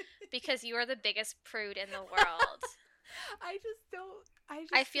books because you are the biggest prude in the world. I just don't.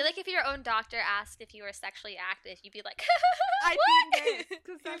 I feel like if your own doctor asked if you were sexually active, you'd be like, I'd "What?" be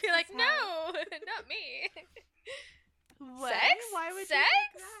embarrassed, You'd be like, "No, not me." What? Sex? Why would Sex?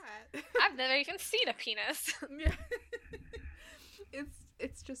 you think that? I've never even seen a penis. Yeah.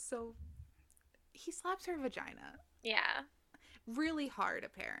 It's just so. He slaps her vagina. Yeah. Really hard,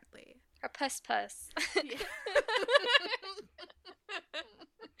 apparently. Her puss. Yeah.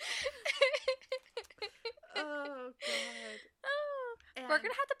 Oh god. Oh, we're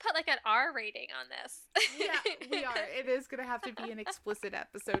gonna have to put like an R rating on this. Yeah, we are. It is gonna have to be an explicit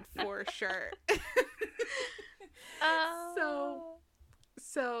episode for sure.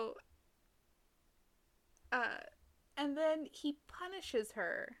 So, and then he punishes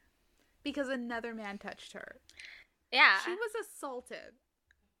her because another man touched her. Yeah. She was assaulted.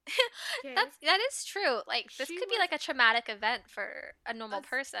 Okay. That is true. Like, this could be like a traumatic event for a normal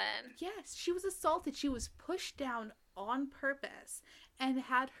person. Yes, she was assaulted. She was pushed down on purpose and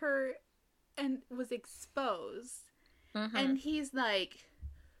was exposed. Mm-hmm. And he's like,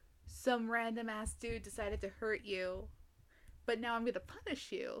 some random ass dude decided to hurt you, but now I'm gonna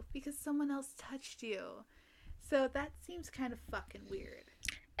punish you because someone else touched you. So that seems kind of fucking weird.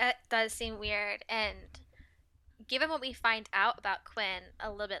 It does seem weird, and given what we find out about Quinn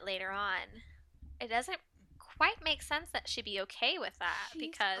a little bit later on, it doesn't quite make sense that she'd be okay with that. She's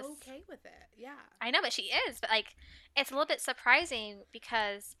because okay with it, yeah. I know, but she is, but like, it's a little bit surprising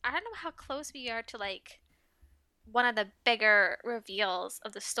because I don't know how close we are to like one of the bigger reveals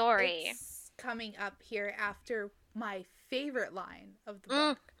of the story. It's coming up here after my favorite line of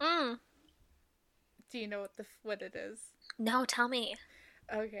the book. Do you know what it is? No, tell me.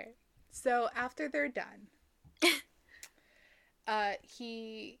 Okay. So after they're done,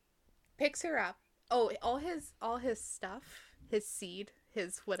 he picks her up. Oh, all his stuff, his seed,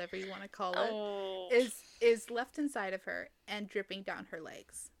 his whatever you want to call it, is left inside of her and dripping down her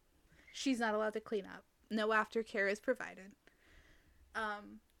legs. She's not allowed to clean up. No aftercare is provided.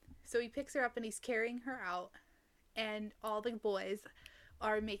 So he picks her up and he's carrying her out, and all the boys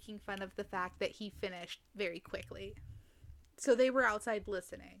are making fun of the fact that he finished very quickly. So they were outside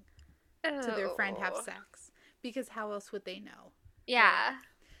listening to their friend have sex, because how else would they know? Yeah. Right?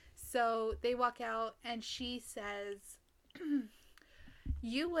 So they walk out and she says,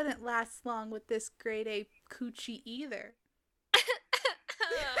 "You wouldn't last long with this grade A coochie either."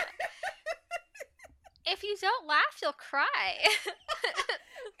 If you don't laugh, you'll cry.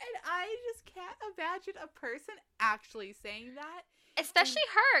 And I just can't imagine a person actually saying that. Especially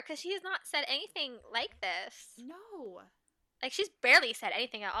her, because she has not said anything like this. No. Like, she's barely said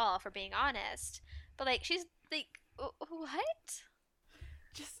anything at all, for being honest. But, like, she's like, what?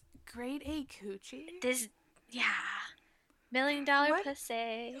 Just grade A coochie? This, yeah. $1 million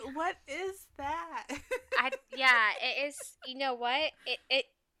pussy. What is that? It is. You know what?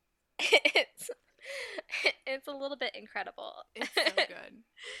 It's a little bit incredible. It's so good.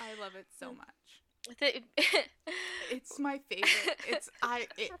 I love it so much. It's my favorite.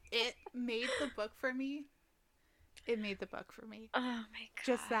 It made the book for me. It made the book for me. Oh my god.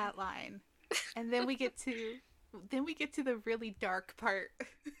 Just that line. And then we get to the really dark part.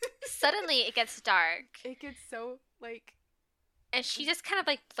 Suddenly it gets dark. It gets so like, and she just kind of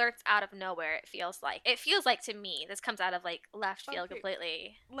like flirts out of nowhere. It feels like to me this comes out of like left field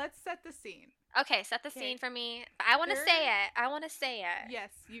completely. Let's set the scene. Okay, set the scene for me. I want to say it. Yes,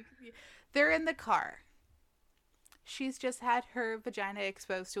 they're in the car. She's just had her vagina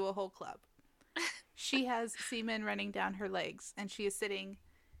exposed to a whole club. She has semen running down her legs, and she is sitting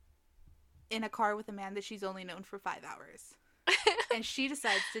in a car with a man that she's only known for 5 hours. And she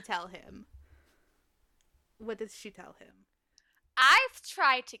decides to tell him. What does she tell him? I've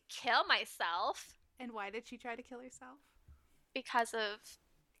tried to kill myself. And why did she try to kill herself? Because of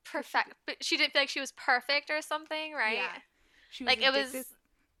she didn't feel like she was perfect or something, right? Yeah. She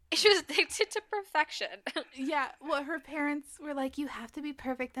was addicted to perfection. Yeah, well, her parents were like, you have to be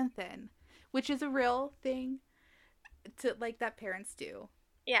perfect and thin, which is a real thing that parents do.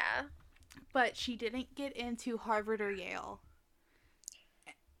 Yeah. But she didn't get into Harvard or Yale.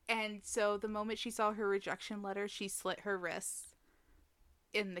 And so the moment she saw her rejection letter, she slit her wrists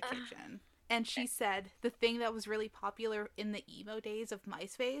in the kitchen. And she said the thing that was really popular in the emo days of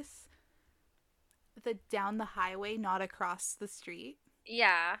MySpace, the down the highway, not across the street.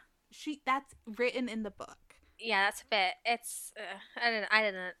 Yeah. That's written in the book. Yeah, that's a bit. It's I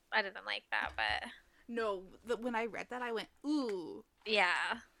didn't like that, but no, when I read that, I went, ooh.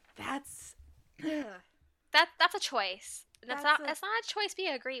 Yeah. That's that's a choice. That's not a choice we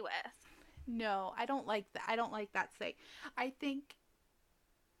agree with. No, I don't like that. I don't like that saying. I think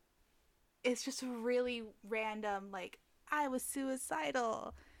it's just a really random, like, I was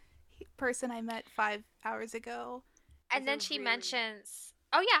suicidal person I met 5 hours ago. And then she mentions,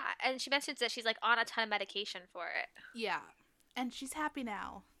 and she mentions that she's like on a ton of medication for it. Yeah. And she's happy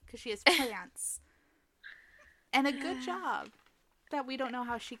now because she has plants. And a good job that we don't know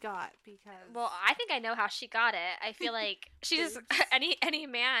how she got because... Well, I think I know how she got it. I feel like she's any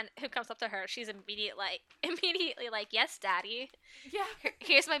man who comes up to her, she's immediately like, yes, daddy. Yeah.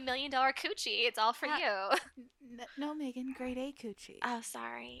 Here's my $1 million coochie. It's all for you. No, Megan, grade A coochie. Oh,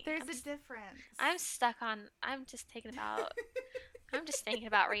 sorry. There's a difference. I'm just thinking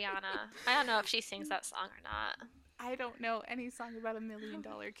about Rihanna. I don't know if she sings that song or not. I don't know any song about $1 million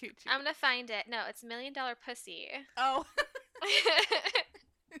coochie. I'm gonna find it. No, it's $1 million pussy. Oh.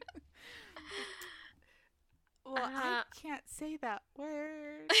 Well, I can't say that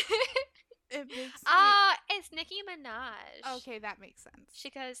word. It makes it's Nicki Minaj. Okay, that makes sense. She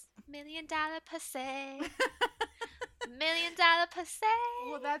goes, $1 million pussy. $1 million pussy.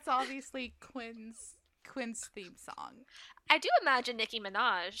 Well, that's obviously Quinn's theme song. I do imagine Nicki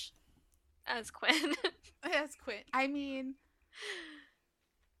Minaj as Quinn. As Quinn. I mean,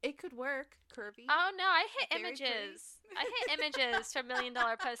 it could work. Curvy. Oh no, I hit images. I hit images for $1 million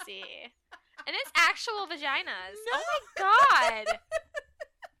pussy. And it's actual vaginas. No. Oh my god.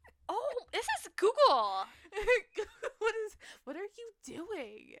 Oh, this is Google. What are you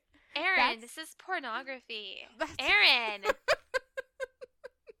doing? Erin, this is pornography. Erin.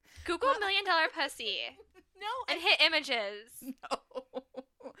 Google $1 million pussy. No. And hit images. No.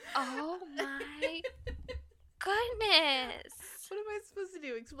 Oh my goodness. What am I supposed to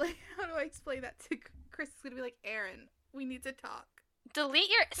do? How do I explain that to Chris? Is going to be like, Erin, we need to talk. Delete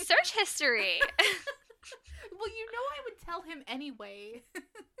your search history. Well, I would tell him anyway.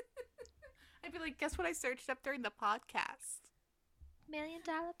 I'd be like, guess what I searched up during the podcast? $1 million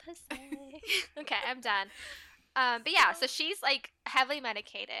pussy. Okay, I'm done. But yeah, so she's like heavily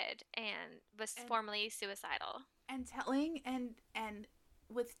medicated and was formerly suicidal. And telling and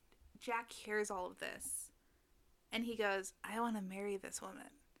with Jack hears all of this, and he goes, I want to marry this woman.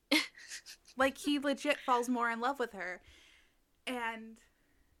 Like, he legit falls more in love with her. And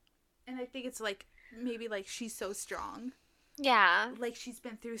I think it's like, maybe like she's so strong. Yeah. Like, she's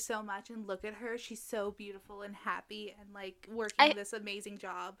been through so much, and look at her. She's so beautiful and happy and like working this amazing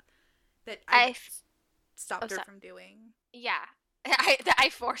job that I stopped her from doing. Yeah. I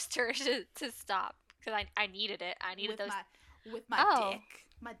forced her to stop because I needed it. I needed with my dick.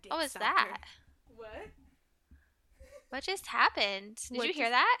 My dick. What was that? What? What just happened? Did you hear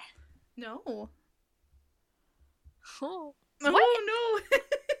that? No. Oh. No, no.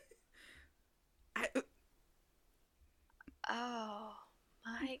 Oh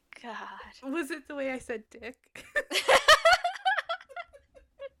my god. Was it the way I said dick?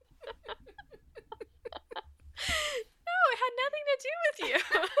 No, it had nothing to do with you.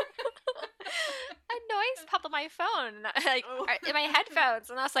 A noise popped on my phone, like in my headphones,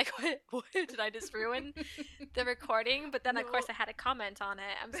 and I was like, "What? Did I just ruin the recording?" But then, of course, I had a comment on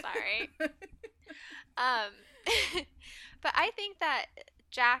it. I'm sorry. Um, but I think that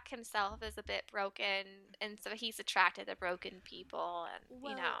Jack himself is a bit broken, and so he's attracted to broken people, and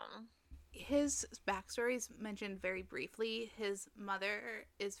Well, his backstory is mentioned very briefly. His mother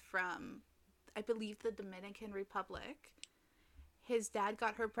is from, I believe, the Dominican Republic. His dad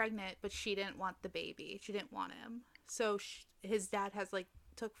got her pregnant, but she didn't want the baby. She didn't want him. So his dad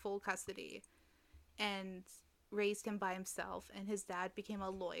took full custody and raised him by himself. And his dad became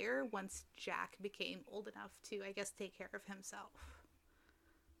a lawyer once Jack became old enough to, I guess, take care of himself.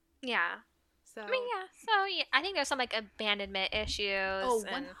 Yeah. So, I think there's some, like, abandonment issues. Oh,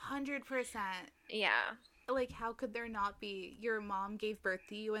 100%. Yeah. Like, how could there not be? Your mom gave birth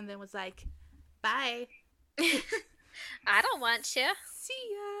to you and then was like, bye. I don't want to.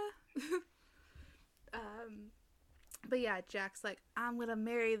 See ya. But yeah, Jack's like, I'm gonna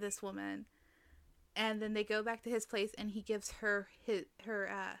marry this woman, and then they go back to his place, and he gives her her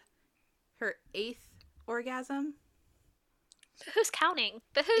 8th orgasm. Who's counting?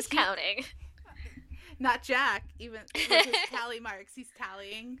 Who's counting? Not Jack. Even with his tally marks, he's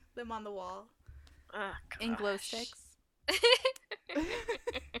tallying them on the wall in glow sticks.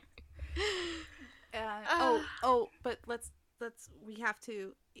 But we have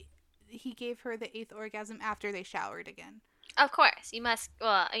to. He gave her the 8th orgasm after they showered again. Of course, you must.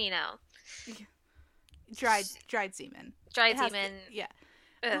 Well, dried semen. Dried semen. Yeah.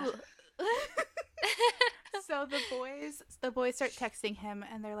 So the boys start texting him,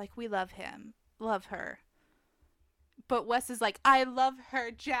 and they're like, "We love him, love her." But Wes is like, "I love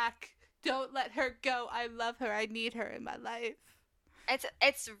her, Jack. Don't let her go. I love her. I need her in my life."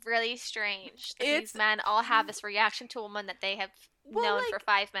 It's really strange that these men all have this reaction to a woman that they have known for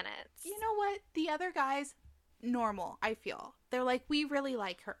 5 minutes. You know what? The other guys, normal, I feel. They're like, we really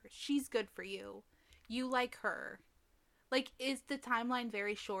like her. She's good for you. You like her. Like, is the timeline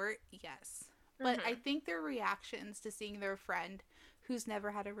very short? Yes. But I think their reactions to seeing their friend who's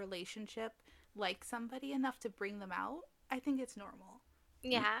never had a relationship like somebody enough to bring them out, I think it's normal.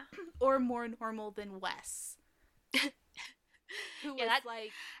 Yeah. Or more normal than Wes. Who was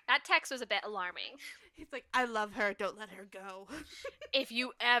like... That text was a bit alarming. He's like, I love her, don't let her go. If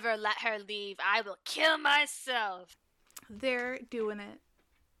you ever let her leave, I will kill myself. They're doing it.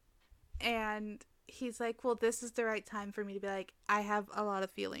 And he's like, well, this is the right time for me to be like, I have a lot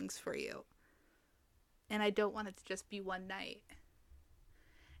of feelings for you. And I don't want it to just be one night.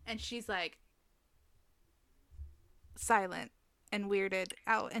 And she's like, silent and weirded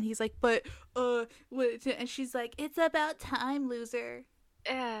out, and he's like, but what? And she's like, it's about time, loser.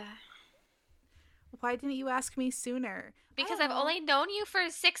 Why didn't you ask me sooner? Because I've only known you for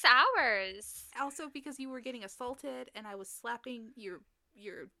 6 hours. Also because you were getting assaulted and I was slapping your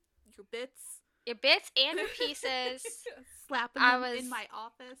bits and your pieces. Slapping them in my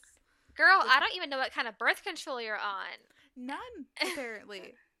office. Girl, I don't even know what kind of birth control you're on. None,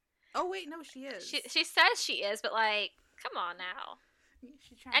 apparently. Oh wait, no, she is. She says she is, but like, come on now.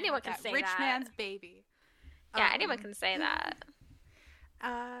 Anyone can say that. Rich man's baby. Yeah, anyone can say that.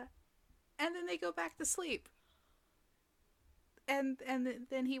 And then they go back to sleep. And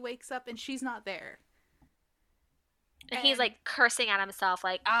then he wakes up and she's not there. And he's like cursing at himself,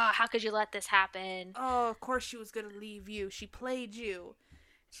 like, how could you let this happen? Oh, of course she was gonna leave you. She played you.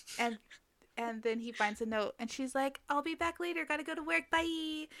 And then he finds a note and she's like, I'll be back later, gotta go to work,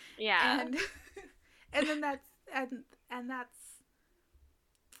 bye. Yeah. And then that's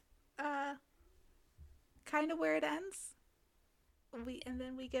kind of where it ends.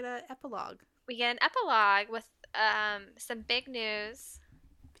 Then we get an epilogue. We get an epilogue with some big news.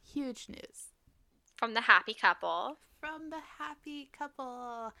 Huge news. From the happy couple.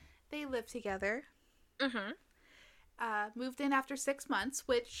 They live together. Mm-hmm. Moved in after 6 months,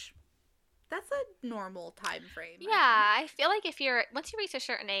 which that's a normal time frame. Yeah, I feel like once you reach a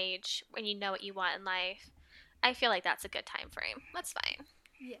certain age when you know what you want in life, I feel like that's a good time frame. That's fine.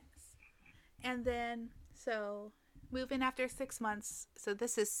 Yes. And then, so, move in after 6 months. So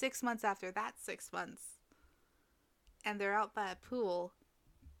this is 6 months after that 6 months. And they're out by a pool.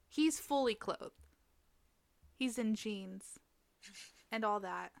 He's fully clothed. He's in jeans. And all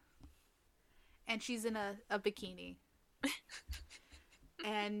that. And she's in a bikini.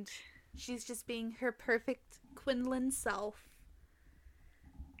 And she's just being her perfect Quinlan self.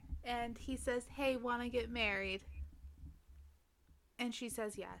 And he says, hey, wanna get married? And she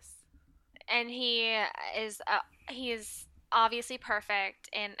says yes. And he is obviously perfect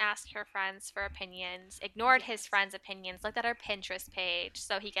and asked her friends for opinions, ignored his Yes. friends' opinions, looked at her Pinterest page,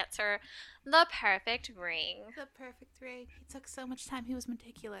 so he gets her the perfect ring. The perfect ring. He took so much time. He was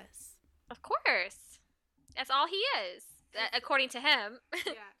meticulous. Of course. That's all he is, according to him.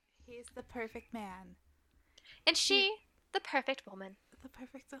 Yeah. He's the perfect man. And she, the perfect woman. The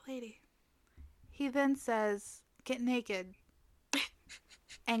perfect lady. He then says, "Get naked."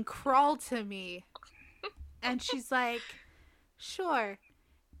 And crawl to me. And she's like, "Sure."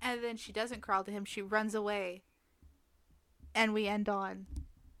 And then she doesn't crawl to him. She runs away. And we end on,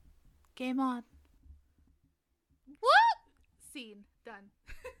 "Game on." What? Scene. Done.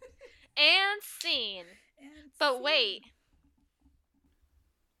 And scene. But scene. Wait.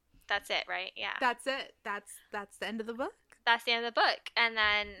 That's it, right? Yeah. That's it. That's the end of the book. That's the end of the book. And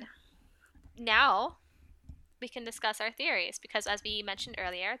then now we can discuss our theories, because as we mentioned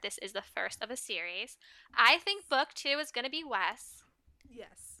earlier, this is the first of a series. I think book 2 is going to be Wes.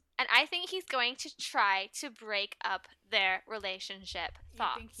 Yes. And I think he's going to try to break up their relationship.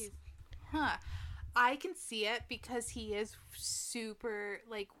 Thoughts? I can see it because he is super,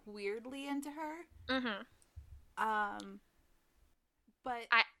 like, weirdly into her. Mm-hmm. But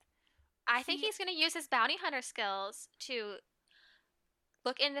I think he's going to use his bounty hunter skills to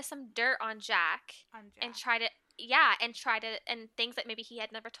look into some dirt on Jack. And try to and things that maybe he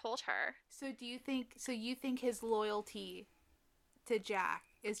had never told her. So you think his loyalty to Jack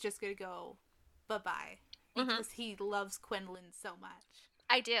is just going to go bye-bye because he loves Quinlan so much?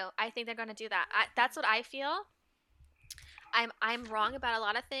 I do. I think they're going to do that. That's what I feel. I'm wrong about a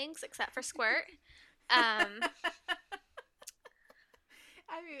lot of things except for Squirt. I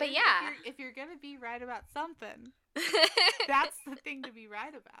mean, but yeah, if you're going to be right about something, that's the thing to be right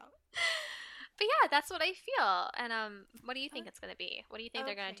about. But yeah, that's what I feel. And what do you think it's going to be? What do you think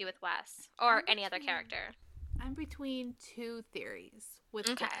they're going to do with Wes or any other character? I'm between two theories with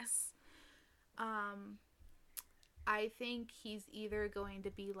Wes. I think he's either going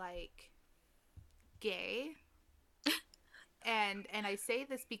to be like gay, and I say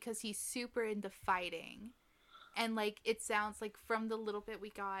this because he's super into fighting, and like it sounds like from the little bit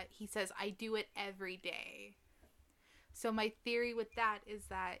we got, he says, "I do it every day." So my theory with that is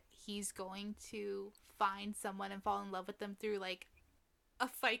that he's going to find someone and fall in love with them through like a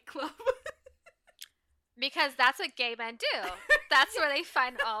fight club. Because that's what gay men do. That's where they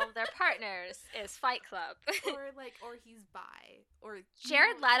find all of their partners, is Fight Club. or he's bi. Or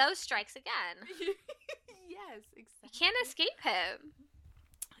Jared Leto strikes again. Yes, exactly. You can't escape him.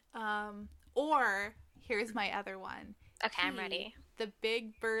 Or here's my other one. Okay, I'm ready. The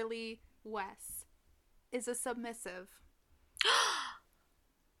big burly Wes is a submissive.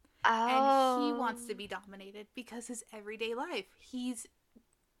 And he wants to be dominated because his everyday life, he's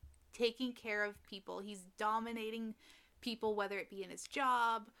taking care of people. He's dominating people, whether it be in his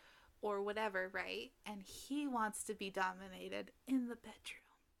job or whatever, right? And he wants to be dominated in the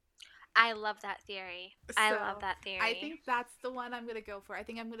bedroom. I love that theory. I think that's the one I'm going to go for. I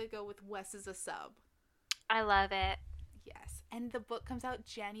think I'm going to go with Wes as a sub. I love it. Yes. And the book comes out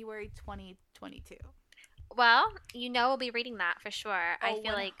January 2022. Well, we'll be reading that for sure. I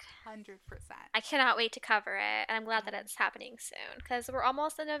feel 100%. Like 100%. I cannot wait to cover it, and I'm glad that it's happening soon because we're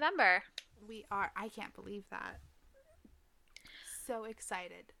almost in November. We are. I can't believe that. So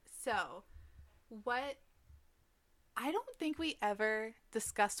excited. So, I don't think we ever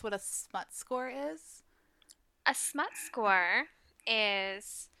discussed what a smut score is. A smut score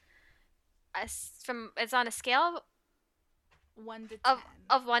is it's on a scale of 1 to 10.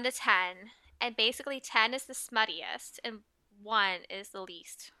 Of 1 to 10. And basically 10 is the smuttiest and 1 is the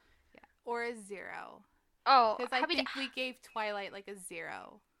least. Yeah. Or a 0. Oh. Because I think we gave Twilight like a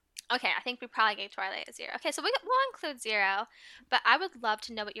 0. Okay, I think we probably gave Twilight a 0. Okay, so we'll include 0. But I would love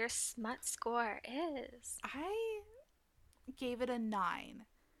to know what your smut score is. I gave it a 9.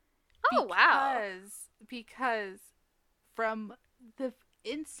 Oh, wow. Because from the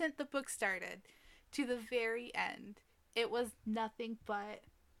instant the book started to the very end, it was nothing but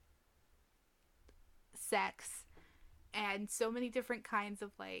sex and so many different kinds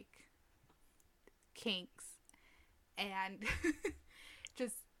of like kinks and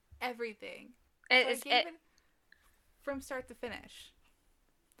just everything. It from start to finish.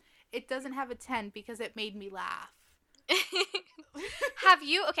 It doesn't have a 10 because it made me laugh. I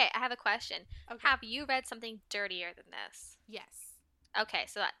have a question. Okay. Have you read something dirtier than this? Yes. Okay,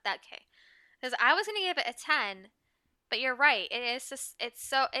 so that okay. Because I was gonna give it a 10, but you're right. It is just it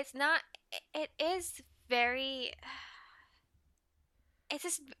is very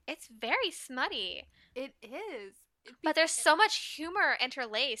it's very smutty. It is. But there's so much humor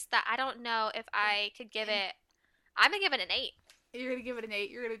interlaced that I don't know if I could give it. I'm gonna give it an 8. You're gonna give it an 8.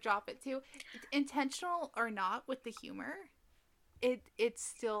 You're gonna drop it too. Intentional or not with the humor, it's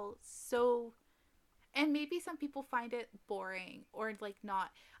still so. And maybe some people find it boring or like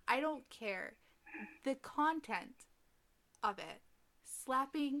not. I don't care. The content of it,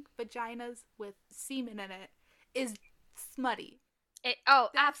 slapping vaginas with semen in it, is smutty. That's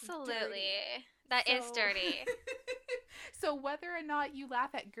absolutely. Dirty. That is dirty. So whether or not you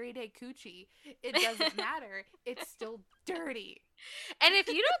laugh at grade A coochie, it doesn't matter. It's still dirty. And if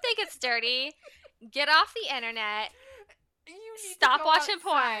you don't think it's dirty, get off the internet. Stop watching outside.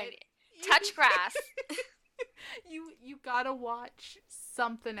 porn. Touch grass. You gotta watch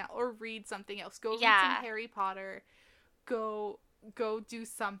something else or read something else. Go read some Harry Potter. Go do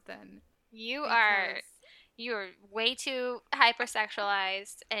something. You're way too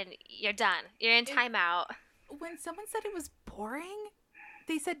hypersexualized and you're done. You're in timeout. When someone said it was boring,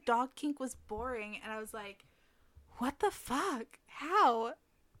 they said dog kink was boring, and I was like, what the fuck? How?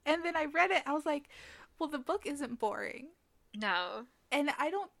 And then I read it, I was like, well, the book isn't boring. No. And I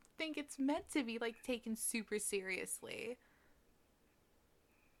don't think it's meant to be like taken super seriously.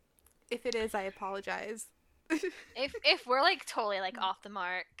 If it is, I apologize. if we're like totally like off the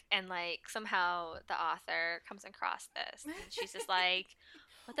mark and like somehow the author comes across this and she's just like,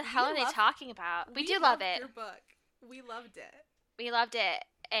 what the hell are they talking about? We do love it. Your book. We loved it.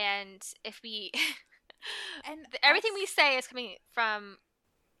 And if we and everything we say is coming from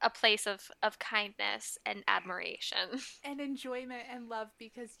a place of kindness and admiration and enjoyment and love,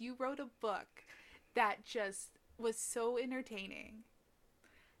 because you wrote a book that just was so entertaining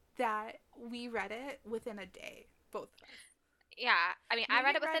that we read it within a day, both of us. Yeah, I mean, I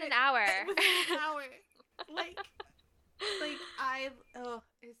read it within an hour. Like I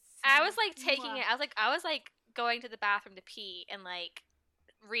was like taking it. I was like going to the bathroom to pee and like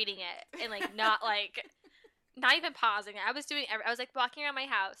reading it and like not even pausing it. I was like walking around my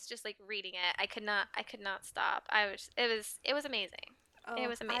house just like reading it. I could not stop. It was amazing. It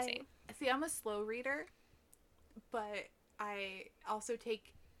was amazing. I'm a slow reader, but I also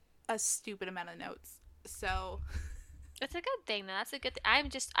take a stupid amount of notes. So it's a good thing. That's a good I'm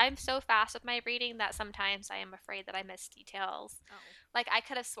so fast with my reading that sometimes I am afraid that I miss details. Oh. Like I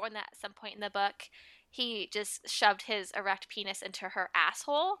could have sworn that at some point in the book he just shoved his erect penis into her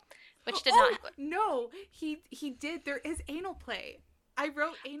asshole, which did not. No, he did. There is anal play. I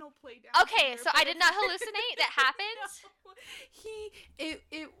wrote anal play down. Okay, so I did not hallucinate. That happened.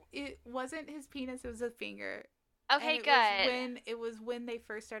 No. It wasn't his penis. It was a finger. Okay, good. It was when they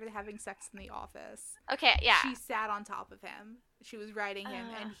first started having sex in the office. Okay, yeah. She sat on top of him. She was riding him,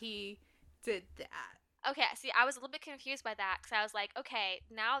 and he did that. Okay, see, I was a little bit confused by that, because I was like, okay,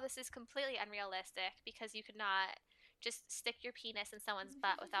 now this is completely unrealistic, because you could not just stick your penis in someone's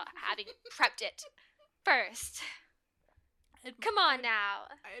butt without having prepped it first. Come on now.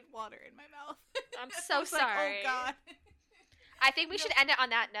 I had water in my mouth. I'm so sorry. Like, oh, God. I think we should end it on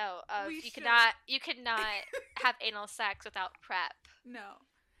that note of you could not have anal sex without prep. No.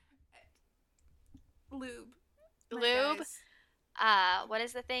 Lube. What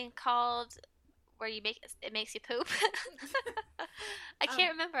is the thing called where it makes you poop? I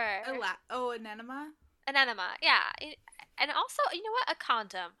can't remember. An enema? An enema, yeah. And also, you know what? A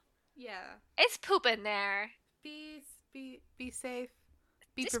condom. Yeah. It's poop in there. Be safe.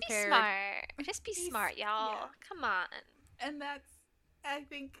 Be Just prepared. Be smart. Just be smart, y'all. Yeah. Come on. And I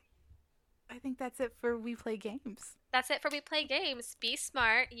think that's it for We Play Games. That's it for We Play Games. Be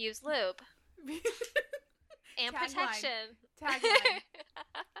smart, use lube. And protection. Tagline.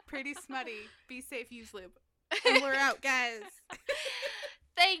 Pretty smutty. Be safe, use lube. And we're out, guys.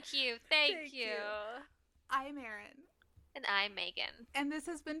 Thank you. Thank you. I'm Erin. And I'm Megan. And this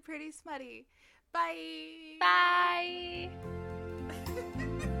has been Pretty Smutty. Bye. Bye.